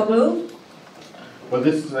I so move. Well,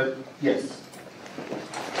 this is yes.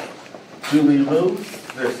 Julie moves.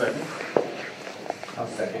 Is there a second? I'll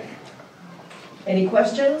second. Any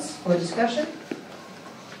questions or discussion?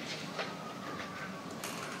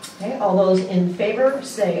 Okay, all those in favor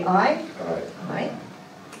say aye. Aye. Aye.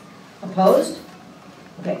 Opposed?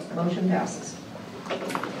 Okay, motion passes.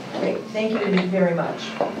 Great, thank you very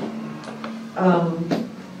much.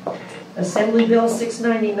 Assembly Bill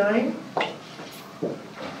 699.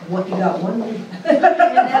 What, you got one?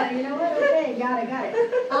 You know what, okay, got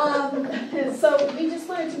it. So we just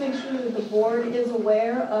wanted to make sure that the board is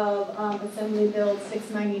aware of Assembly Bill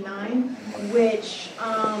 699, which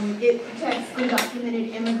it protects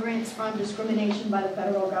undocumented immigrants from discrimination by the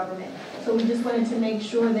federal government. So we just wanted to make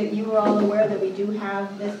sure that you were all aware that we do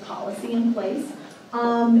have this policy in place.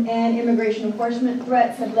 And immigration enforcement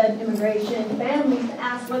threats have led immigration families to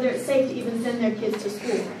ask whether it's safe to even send their kids to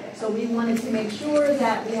school. So we wanted to make sure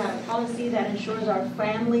that we have a policy that ensures our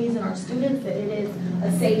families and our students that it is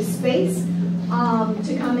a safe space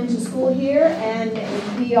to come into school here, and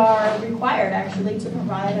we are required actually to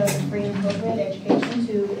provide a free and appropriate education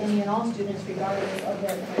to any and all students regardless of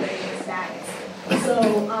their immigration status. So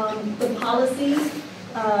the policy,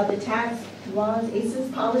 the tax laws,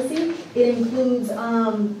 ACES policy, it includes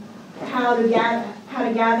how to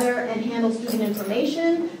gather and handle student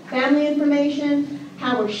information, family information,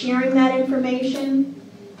 how we're sharing that information.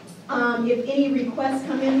 If any requests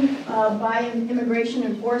come in by immigration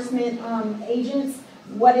enforcement agents,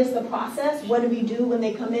 what is the process? What do we do when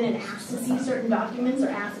they come in and ask to see certain documents or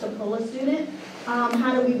ask to pull a student?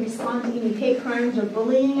 How do we respond to any hate crimes or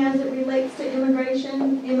bullying as it relates to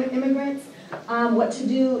immigrants? What to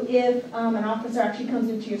do if an officer actually comes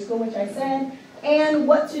into your school, which I said, and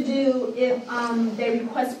what to do if they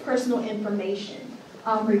request personal information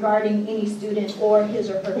regarding any student or his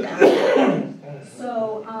or her family.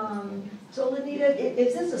 So, Lenita,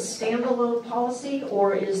 is this a standalone policy,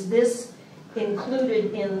 or is this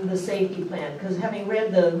included in the safety plan? Because having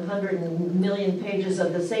read the 100 million pages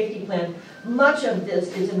of the safety plan, much of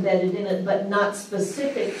this is embedded in it, but not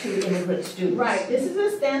specific to immigrant students. Right. This is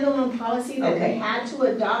a standalone policy that we had to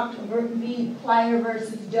adopt, Plyer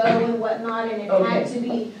versus Doe and whatnot, and it had to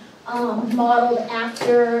be modeled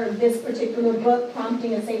after this particular book,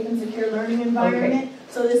 Prompting a Safe and Secure Learning Environment.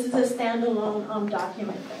 So this is a standalone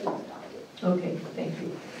document that we adopted. Okay, thank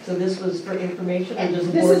you. So this was for information, or does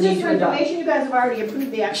the This board is need just to for adopt? information. You guys have already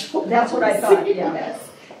approved the actual That's what I thought, yeah. Yes.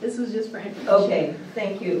 This was just for information. Okay,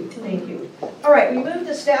 thank you, thank you. All right, we moved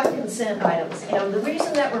to staff consent items, and the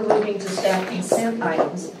reason that we're moving to staff consent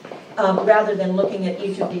items, rather than looking at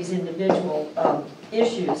each of these individual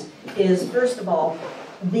issues, is first of all,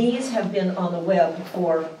 these have been on the web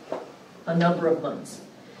for a number of months.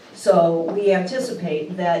 So we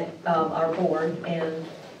anticipate that our board and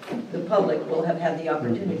the public will have had the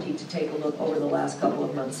opportunity to take a look over the last couple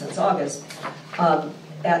of months since August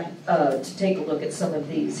to take a look at some of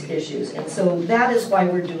these issues. And so that is why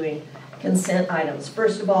we're doing consent items.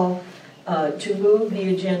 First of all, to move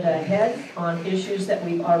the agenda ahead on issues that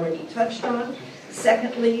we've already touched on.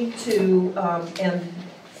 Secondly, and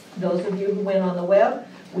those of you who went on the web,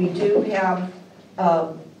 we do have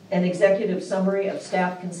an executive summary of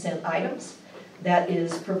staff consent items that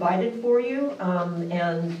is provided for you,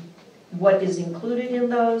 and what is included in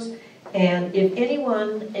those. And if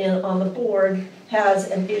anyone on the board has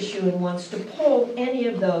an issue and wants to pull any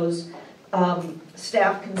of those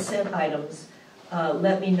staff consent items,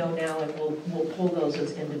 let me know now, and we'll pull those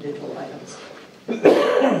as individual items.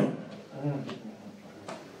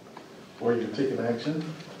 Or you're taking action?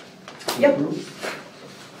 Yep.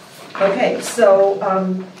 Okay,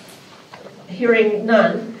 so, hearing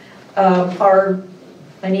none,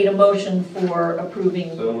 I need a motion for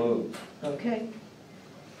approving. So moved. Okay.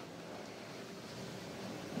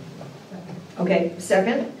 Okay,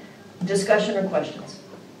 second, discussion or questions?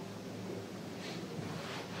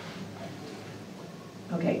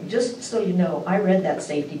 Okay, just so you know, I read that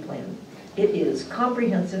safety plan. It is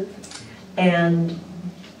comprehensive, and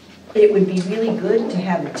it would be really good to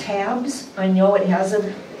have tabs. I know it has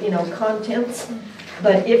contents,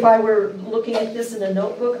 but if I were looking at this in a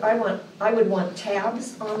notebook, I would want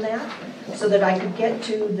tabs on that so that I could get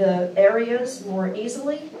to the areas more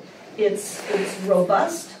easily. It's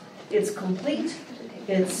robust, it's complete,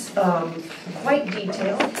 it's quite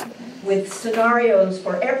detailed with scenarios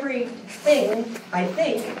for everything, I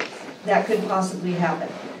think, that could possibly happen.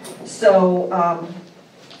 So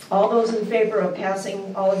all those in favor of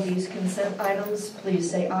passing all of these consent items, please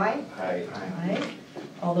say aye. Aye. Aye.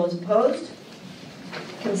 All those opposed?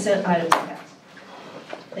 Consent items passed.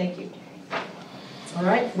 Thank you. All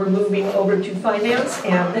right, we're moving over to finance,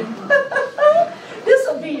 and this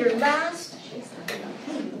will be your last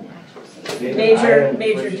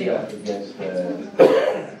major deal.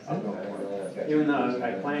 Even though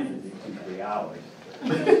I planned to do 2-3 hours.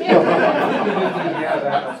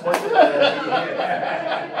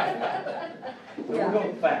 We'll go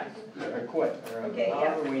fast, or quick, or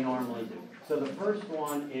however we normally do. So the first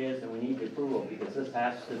one is, and we need the approval because this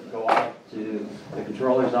has to go out to the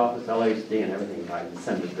controller's office, LHD, and everything by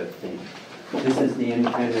December 15th. This is the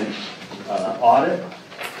independent audit,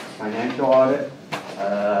 financial audit.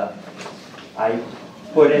 I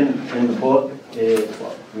put in the book,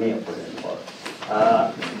 Mia put in the book,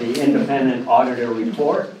 the independent auditor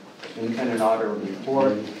report. Independent auditor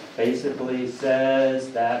report basically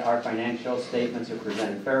says that our financial statements are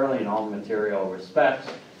presented fairly in all material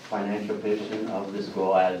respects. Financial position of the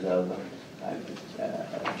school as of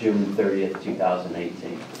June 30th,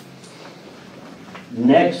 2018.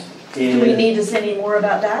 Next is... Do we need to say any more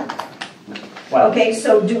about that? Well, okay,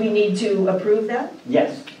 so do we need to approve that?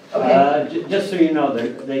 Yes. Okay. Just so you know,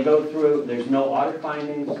 they go through, there's no audit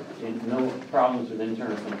findings, no problems with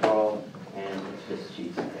internal control, and it's just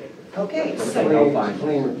sheets of paper. Okay, so no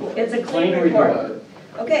findings. It's a clean report.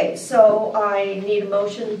 Okay, so I need a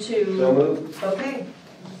motion to... So moved. Okay.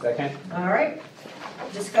 Second. All right.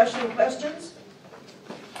 Discussion, questions?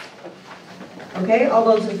 Okay, all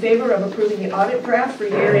those in favor of approving the audit draft for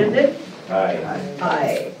year ended? Aye.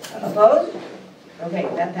 Aye. Opposed? Okay,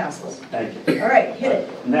 that passes. Thank you. All right, hit it.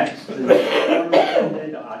 Next,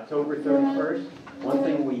 ended October 31st. One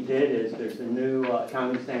thing we did is there's a new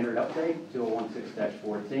accounting standard update,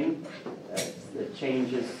 2016-14. It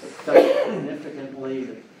changes significantly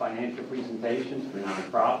the financial presentations for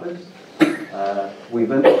nonprofits.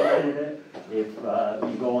 We've implemented it. If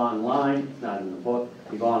you go online, it's not in the book,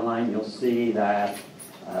 if you go online, you'll see that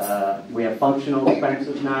we have functional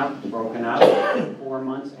expenses now broken out for 4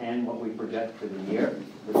 months and what we project for the year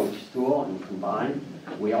for each school and combined.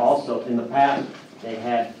 We also, in the past, they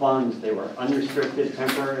had funds, they were unrestricted,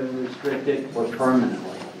 temporarily restricted, or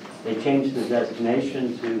permanently. They changed the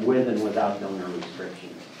designation to with and without donor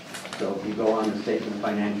restrictions. So if you go on the statement of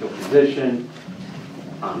financial position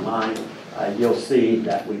online, you'll see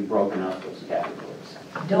that we've broken up those categories.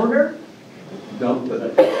 Donor?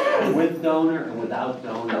 With donor and without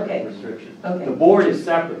donor restriction. Okay. The board is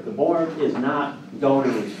separate. The board is not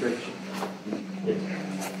donor restriction.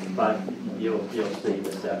 But you'll see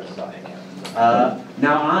the set aside.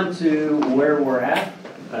 Now on to where we're at.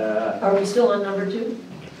 Are we still on number 2?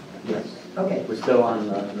 Yes. Okay. We're still on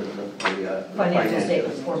the financial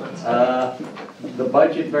statements, 4 months. The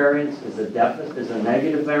budget variance is a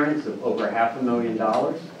negative variance of over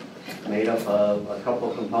 $500,000, made up of a couple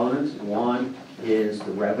of components. One is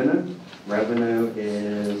the revenue. Revenue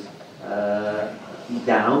is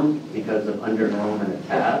down because of under-enrollment at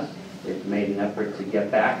TAS. They've made an effort to get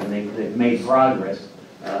back, and they've made progress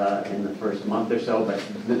in the first month or so, but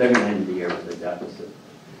they're going to end the year with a deficit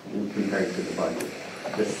compared to the budget.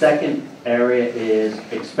 The second area is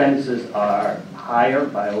expenses are higher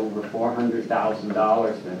by over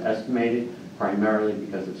 $400,000 than estimated, primarily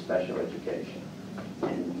because of special education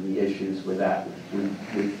and the issues with that.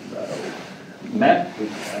 I met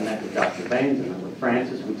with Dr. Baines and with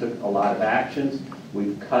Francis. We took a lot of actions.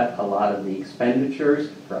 We've cut a lot of the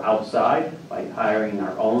expenditures for outside by hiring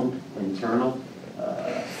our own internal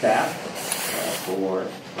staff for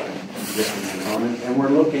different components, and we're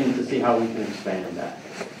looking to see how we can expand that.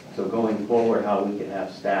 So going forward, how we can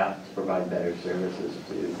have staff to provide better services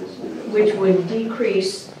to the students. Which would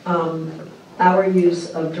decrease our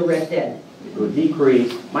use of direct ed. It will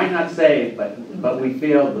decrease, might not save, but we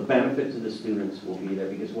feel the benefit to the students will be there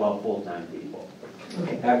because we'll have full-time people.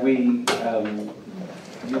 Have we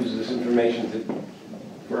used this information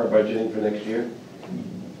for our budgeting for next year?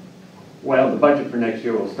 Well, the budget for next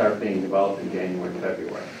year will start being developed in January,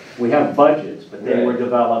 February. We have budgets, but they were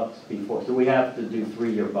developed before, so we have to do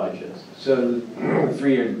 3-year budgets. So the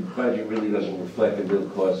 3-year budget really doesn't reflect the real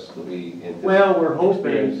costs that we anticipate? Well, we're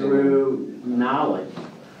hoping through knowledge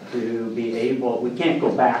to be able, we can't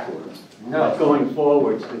go backwards, but going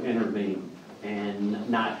forwards to intervene and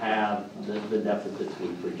not have the deficits we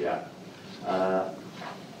project.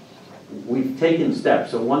 We've taken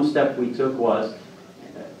steps. So one step we took was,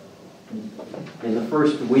 in the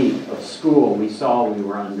first week of school, we saw we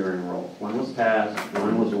were under-enrolled. One was Taz,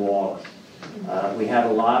 one was Wallace. We had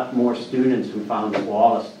a lot more students who found at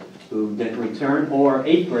Wallace who didn't return, or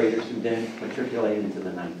 8th graders who didn't matriculate into the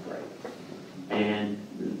 9th grade. And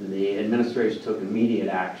the administrators took immediate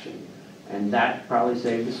action. And that probably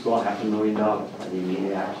saved the school $500,000 by the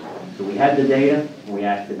immediate action. So we had the data, and we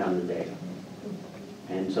acted on the data.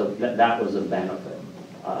 And so that was a benefit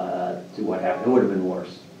to what happened. It would have been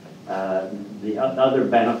worse. The other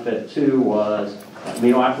benefit, too, was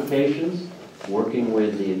meal applications, working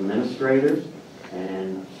with the administrators,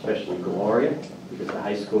 and especially Gloria, because the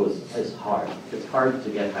high school is hard. It's hard to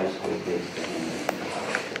get high school kids to handle meal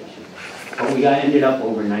applications. But we ended up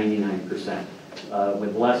over 99%.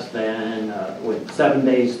 With less than, with 7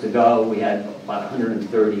 days to go, we had about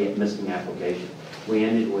 138 missing applications. We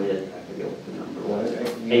ended with, I forget what the number was,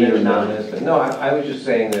 8 or 9. No, I was just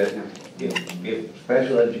saying that if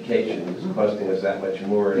special education is costing us that much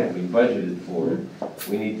more than we budgeted for,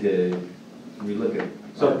 we need to relook at.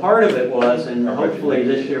 So part of it was, and hopefully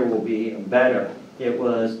this year will be better, it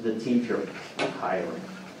was the teacher hiring.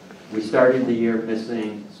 We started the year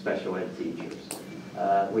missing special ed teachers.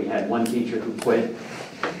 We had one teacher who quit,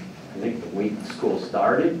 I think the week school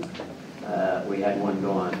started. We had one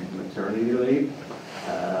go on maternity leave.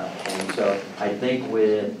 And so I think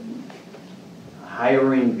with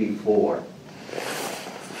hiring before,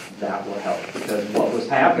 that will help, because what was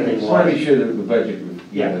happening was... I just want to be sure that the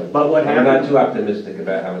budget... but what happened... I'm not too optimistic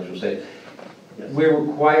about how much we'll save. Yes. We're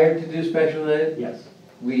required to do special ed? Yes.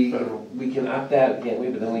 We can opt out, can't we?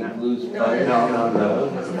 But then we lose funds.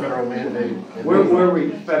 No. It's a federal mandate. We're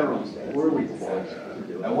federal and state. We're required to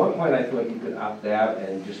do it. At one point, I thought you could opt out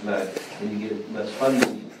and just not, when you get less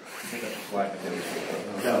funding, you pick up the slack.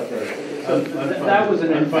 So that was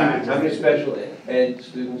an impact. How many special ed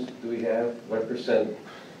students do we have? What percent?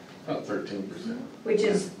 About 13%. Which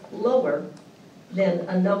is lower than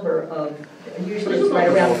a number of, usually it's right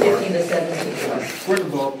around 15 to 17. We're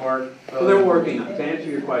in the ballpark. So they're working. To answer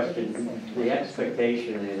your question, the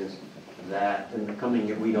expectation is that in the coming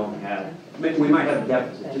year we don't have, we might have a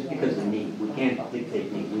deficit just because of need. We can't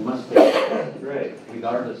dictate need. We must take it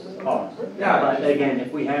regardless of cost. Yeah. But again,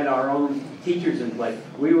 if we had our own teachers in place,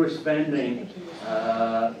 we were spending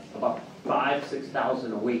about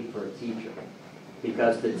 $5,000–6,000 a week for a teacher,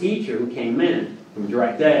 because the teacher who came in from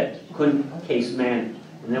direct ed couldn't case manage,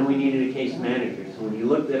 and then we needed a case manager. So when you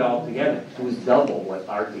looked at it all together, it was double what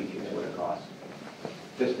our teachers would have cost.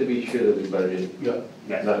 Just to be sure that we budgeted,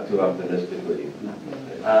 not too optimistically.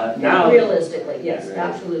 Now, realistically, yes,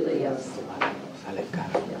 absolutely, yes.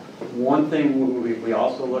 One thing we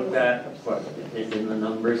also looked at, in the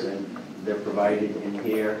numbers, and they're provided in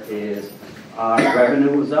here, is our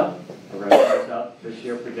revenue was up. The revenue was up this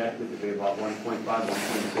year, projected to be about 1.5,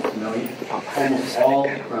 1.6 million, almost all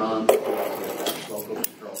from local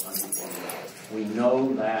control unemployment. We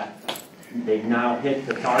know that they've now hit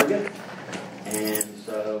the target, and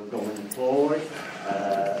so going forward,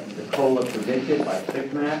 the COLA predicted by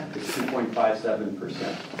FICMAT is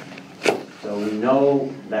 2.57%. So we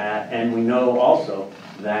know that, and we know also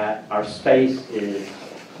that our space is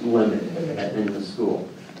limited in the school.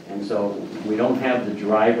 And so we don't have the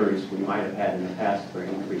drivers we might have had in the past for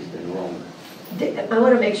increased enrollment. I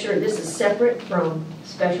want to make sure this is separate from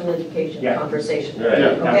special education conversation. Right.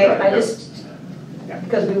 Okay, right. I just,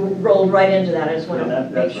 because we rolled right into that, I just want to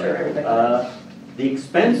make sure everybody knows. The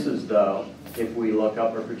expenses, though, if we look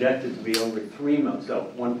up, are projected to be over 3 million,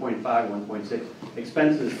 so 1.5, 1.6,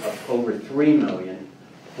 expenses of over 3 million.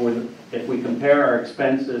 If we compare our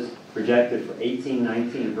expenses projected for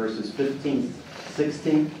 18-19 versus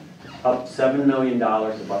 15-16, up $7 million,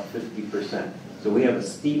 about 50%. So we have a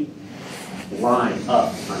steep line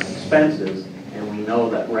up on expenses, and we know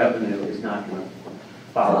that revenue is not going to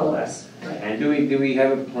follow that. And do we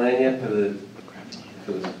have a plan yet for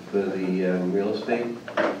the real estate?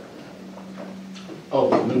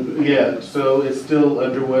 Oh, yeah, so it's still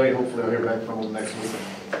underway. Hopefully I'll hear back from them next week.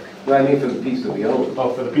 No, I mean for the piece that we own.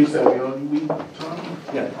 Oh, for the piece that we own, Tom?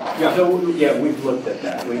 Yeah, so, yeah, we've looked at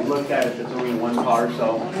that. We've looked at if it's only one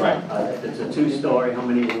parcel. Right. If it's a two-story, how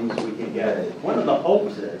many rooms we can get. One of the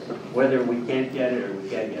hopes is, whether we can't get it or we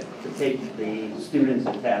get it, to take the students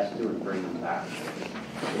in Task 2 and bring them back.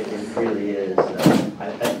 It really is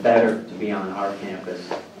better to be on our campus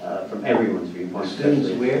from everyone's viewpoint.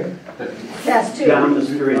 Students where? Task 2. Down the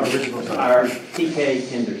street, our TK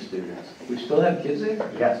kinder students. We still have kids there?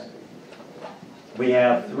 Yes. We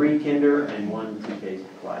have 3 kinder and 1 TK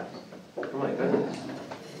class. Oh my goodness.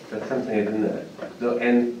 That's something I didn't know. So,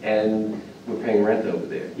 and we're paying rent over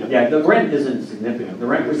there. Yeah, the rent isn't significant. The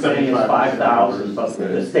rent we're paying is $5,000, but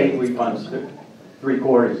the state refunds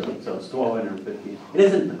 3/4 of it, so it's $1,250. It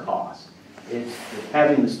isn't the cost. It's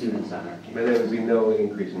having the students on our campus. But there would be no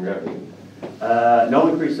increase in revenue. No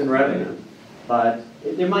increase in revenue, but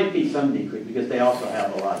there might be some decrease because they also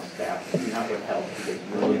have a lot of staff, and that would help because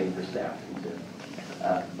we're looking for staffing too.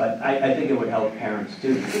 But I think it would help parents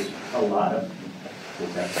too because a lot of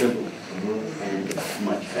kids have siblings, and it's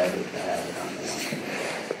much better to have it on the one.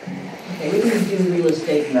 Okay, we can do real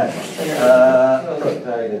estate.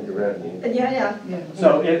 Tied into revenue. Yeah.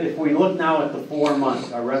 So if we look now at the 4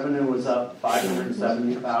 months, our revenue was up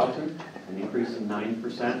 $570,000, an increase of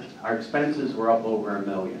 9%. Our expenses were up over $1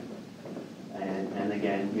 million. And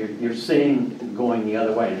again, you're seeing going the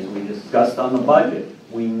other way. As we discussed on the budget,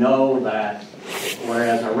 we know that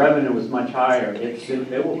whereas our revenue was much higher,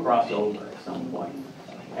 it will cross over at some point.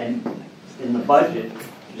 And in the budget,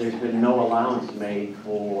 there's been no allowance made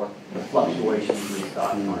for the fluctuations in the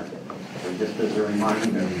stock market. So just as a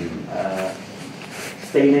reminder,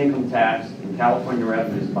 state income tax in California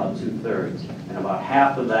revenue is about 2/3, and about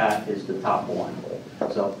half of that is the top one.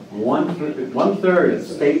 So one third of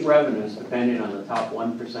state revenue is dependent on the top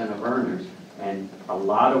 1% of earners, and a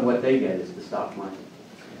lot of what they get is the stock market.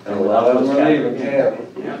 And a lot of them are leaving town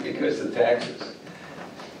Yeah. because of taxes.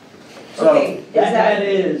 So Okay,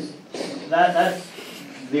 that's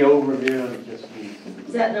the overview of just these.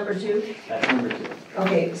 Is that number 2? That's number 2.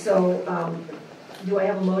 Okay, so do I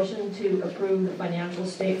have a motion to approve the financial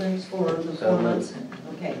statements for the 4 months?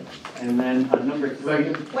 Okay. And then on number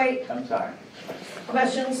 3, Wait, I'm sorry.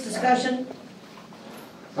 questions, discussion?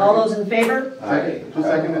 All those in favor? Aye. Who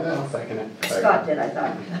seconded that? I'll second it. Scott did, I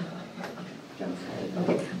thought.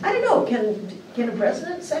 Okay, I don't know, can a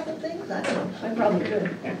president second things? I don't know, I probably could.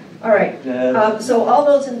 All right, so all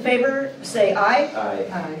those in favor, say aye.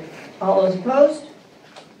 Aye. All those opposed?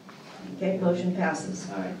 Okay, motion passes.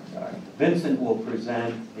 All right, sorry. Vincent will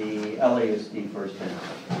present the LAUSD first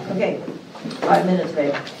interview. Okay, 5 minutes,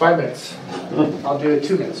 babe. 5 minutes. I'll do it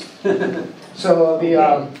 2 minutes. So the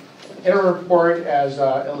interim report, as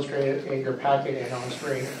illustrated in your packet and on the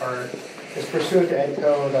screen, is pursuant to Ed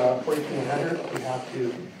Code 42100. We have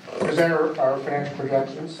to present our financial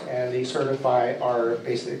projections, and they certify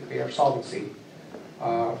basically our solvency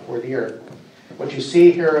for the year. What you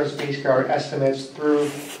see here is basically our estimates through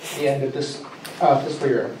the end of this fiscal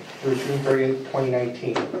year, through June 30th,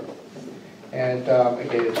 2019. And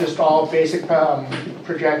again, it's just all basic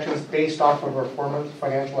projections based off of our 4-month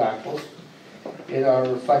financial actuals. It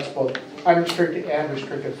reflects both unrestricted and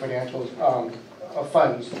restricted financials of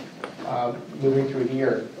funds moving through the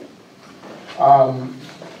year.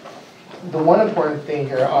 The one important thing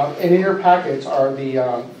here, and in your packets are the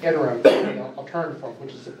interim alternative form,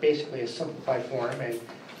 which is basically a simplified form, and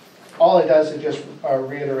all it does is just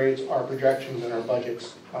reiterates our projections and our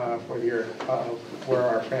budgets for the year, where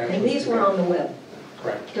our financial. And these were on the web?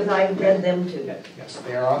 Correct. Because I read them too. Yes,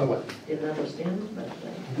 they are on the web. Didn't understand them, but.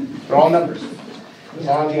 They're all numbers. As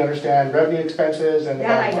long as you understand revenue, expenses, and the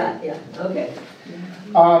That I bottom line. got, yeah, okay.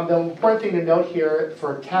 The important thing to note here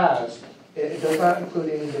for TAS, it does not include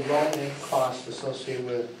any development costs associated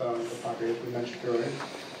with the property, as we mentioned earlier.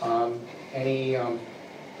 Any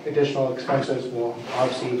additional expenses will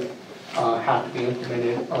obviously have to be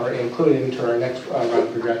implemented or included into our next round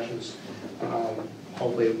of projections,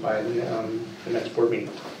 hopefully by the next board meeting.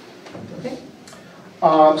 Okay.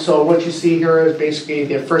 So what you see here is basically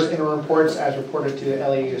the first interim reports as reported to the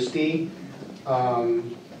LAUSD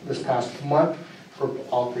this past month for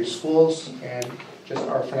all 3 schools, and just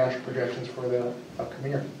our financial projections for the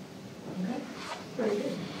upcoming year. Okay, very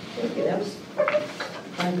good. Thank you, that was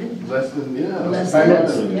 5 minutes. Less than, yeah. Less Five than,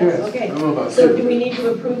 minutes. yes, Yes. okay. I don't know about So two. do we need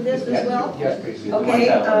to approve this as well? Yes, please. Okay,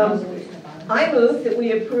 I move that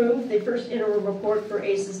we approve the first interim report for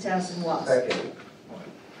ACES, TAS, and WAS. Second.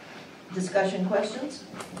 Discussion, questions?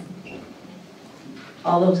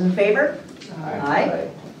 All those in favor? Aye.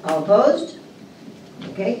 All opposed?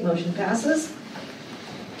 Okay, motion passes.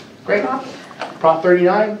 Great. Prop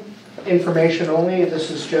 39, information only.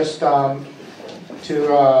 This is just to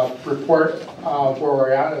report where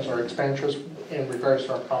we're at as our expenditures in regards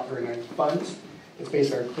to our Prop 39 funds. It's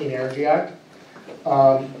based on our Clean Energy Act.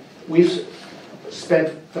 We've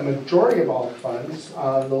spent the majority of all the funds.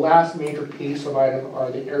 The last major piece of item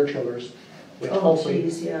are the air chillers, which hopefully,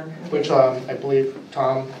 geez, yeah. which I believe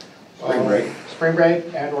Tom, spring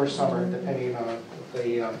break and or summer, depending on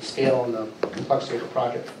the scale and the complexity of the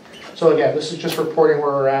project. So again, this is just reporting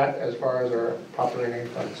where we're at as far as our Prop 39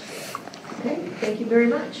 funds. Okay, thank you very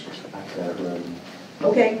much.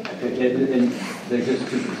 Okay. And they're just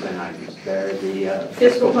 2% items. They're the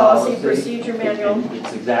Fiscal policy procedure manual.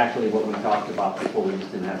 It's exactly what we talked about before. We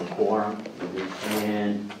just didn't have a quorum.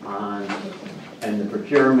 And the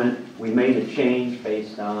procurement, we made a change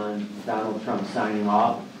based on Donald Trump signing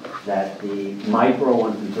off that the micro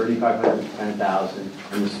went from 3,500 to 10,000,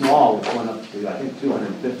 and the small, which went up to I think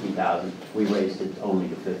 250,000, we raised it only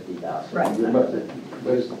to 50,000.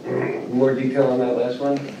 Right. More detail on that last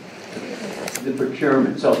one? The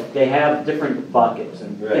procurement. So they have different buckets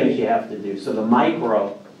and things you have to do. So the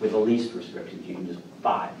micro, with the least restrictions, you can just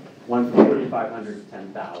buy. Went from 3,500 to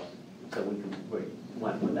 10,000. So we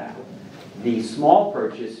went with that. The small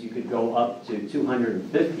purchase, you could go up to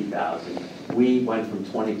 250,000. We went from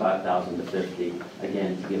 25,000 to 50,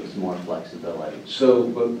 again, to give us more flexibility. So,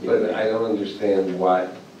 but I don't understand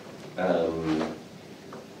what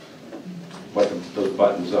those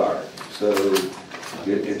buttons are. So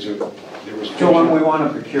it's a So when we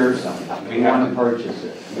want to procure something, we want to purchase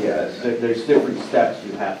it. Yes. There's different steps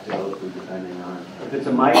you have to go through depending on. If it's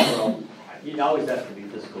a micro, you always have to be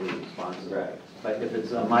fiscally responsible. Right. But if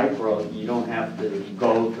it's a micro, you don't have to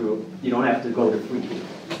go through, you don't have to go to free people.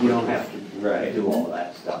 You don't have to do all of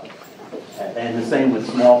that stuff. And the same with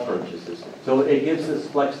small purchases. So it gives us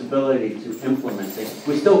flexibility to implement things.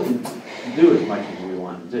 We still can do as much as we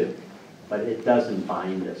want to do, but it doesn't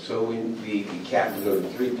bind us. So we cap to go to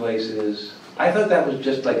 3 places. I thought that was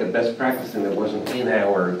just like a best practice and it wasn't in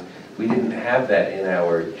our, we didn't have that in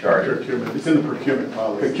our charter. Procurement. It's in the procurement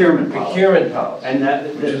policy. Procurement policy. Procurement policy. And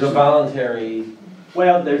that, which is a voluntary.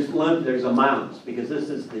 Well, there's amounts, because this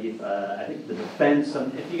is the, I think the defense,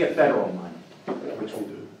 if you get federal money, Which we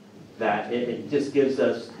do. that it just gives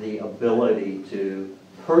us the ability to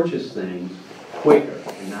purchase things quicker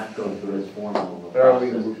and not go through as formal of a Are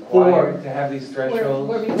we process. required to have these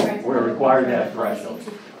thresholds? We're required to have thresholds.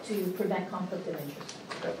 To prevent conflict of interest.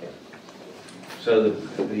 Okay. So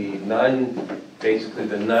basically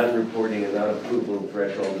the non-reporting and non-approval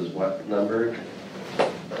threshold is what number?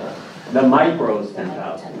 The micro is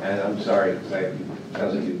 10,000. And I'm sorry, because it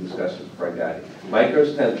sounds like you discussed this before I got it.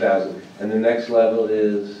 Micro's 10,000, and the next level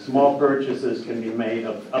is? Small purchases can be made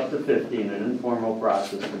up to 50 in an informal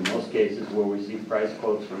process in most cases where we see price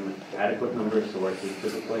quotes from an adequate number of sources,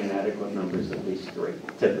 typically an adequate number is at least 3,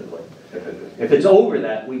 typically. If it's over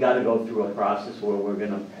that, we got to go through a process where we're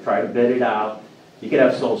going to try to bid it out. You could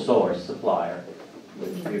have sole source supplier,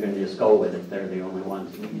 which you're going to just go with it. They're the only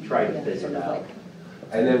ones. You try to bid it out.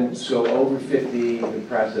 And then, so over 50, the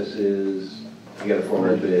process is, you get a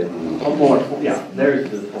formal bid. Yeah, there's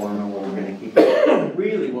the form where we're going to keep it.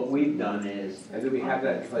 Really what we've done is... And do we have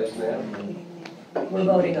that in place now? We're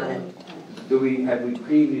voting on it. Have we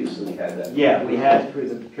previously had that? Yeah, we had,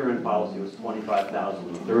 the procurement policy was 25,000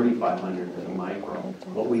 and 3,500 for the micro.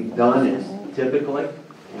 What we've done is, typically,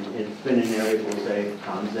 and it's been in areas, we'll say,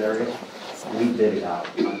 Tom's area, we bid it out,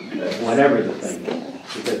 whatever the thing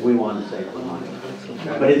is, because we want to save the money.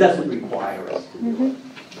 But it doesn't require us to do it.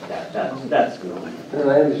 That's good. No,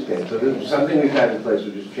 I understand. So this is something we've had in place,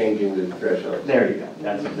 we're just changing the threshold. There you go.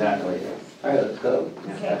 That's exactly it. All right, let's go.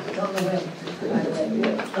 Okay, it's on the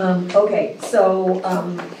web. Okay, so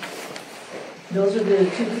those are the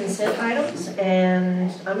 2 consent items,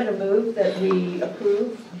 and I'm going to move that we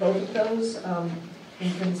approve both of those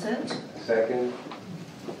in consent. Second.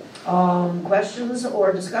 Questions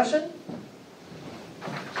or discussion?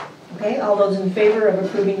 Okay, all those in favor of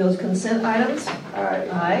approving those consent items? Aye.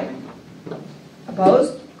 Aye.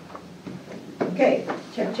 Opposed? Okay,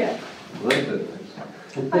 check. Listen.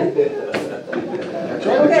 Try to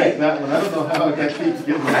check that one. I don't know how I got keeps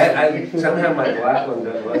getting. Somehow my black one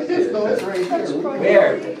doesn't like this. No, it's right here.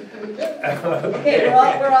 Where? Okay,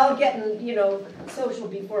 we're all getting, social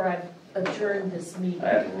before I adjourn this meeting.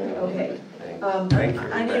 Okay. Thank you.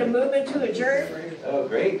 I need a movement to adjourn. Oh,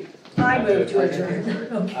 great. I move to adjourn.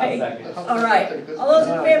 Okay. All right. All those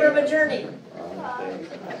in favor of adjourning?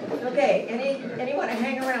 Okay. Anyone to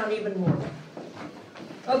hang around even more?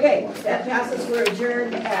 Okay. That passes. We're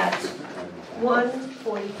adjourned at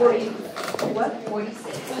 1:40. What?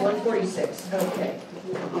 46. 146, okay.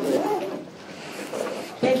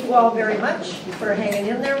 Thank you all very much for hanging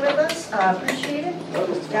in there with us. Appreciate it.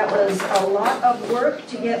 That was a lot of work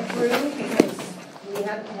to get through because we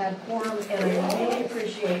hadn't had quorum, and I really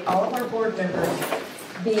appreciate all of our board members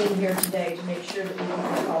being here today to make sure that we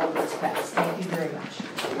can get all of this passed. Thank you very much.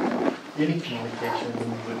 Any communication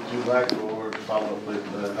would you like or follow up with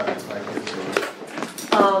Dr. Pikus?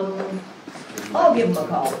 I'll give them a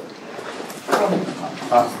call. I'll give them a call.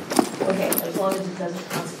 Awesome. Okay, as long as it doesn't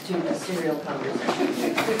constitute a serial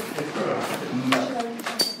conversation.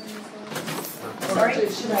 Sorry?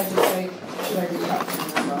 Should I just say, should I reach out to them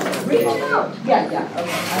as well? Reach out. Yeah, okay.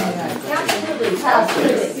 Absolutely,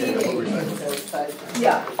 absolutely.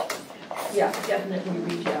 Yeah, definitely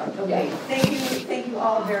reach out. Okay, thank you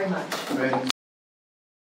all very much. Thanks.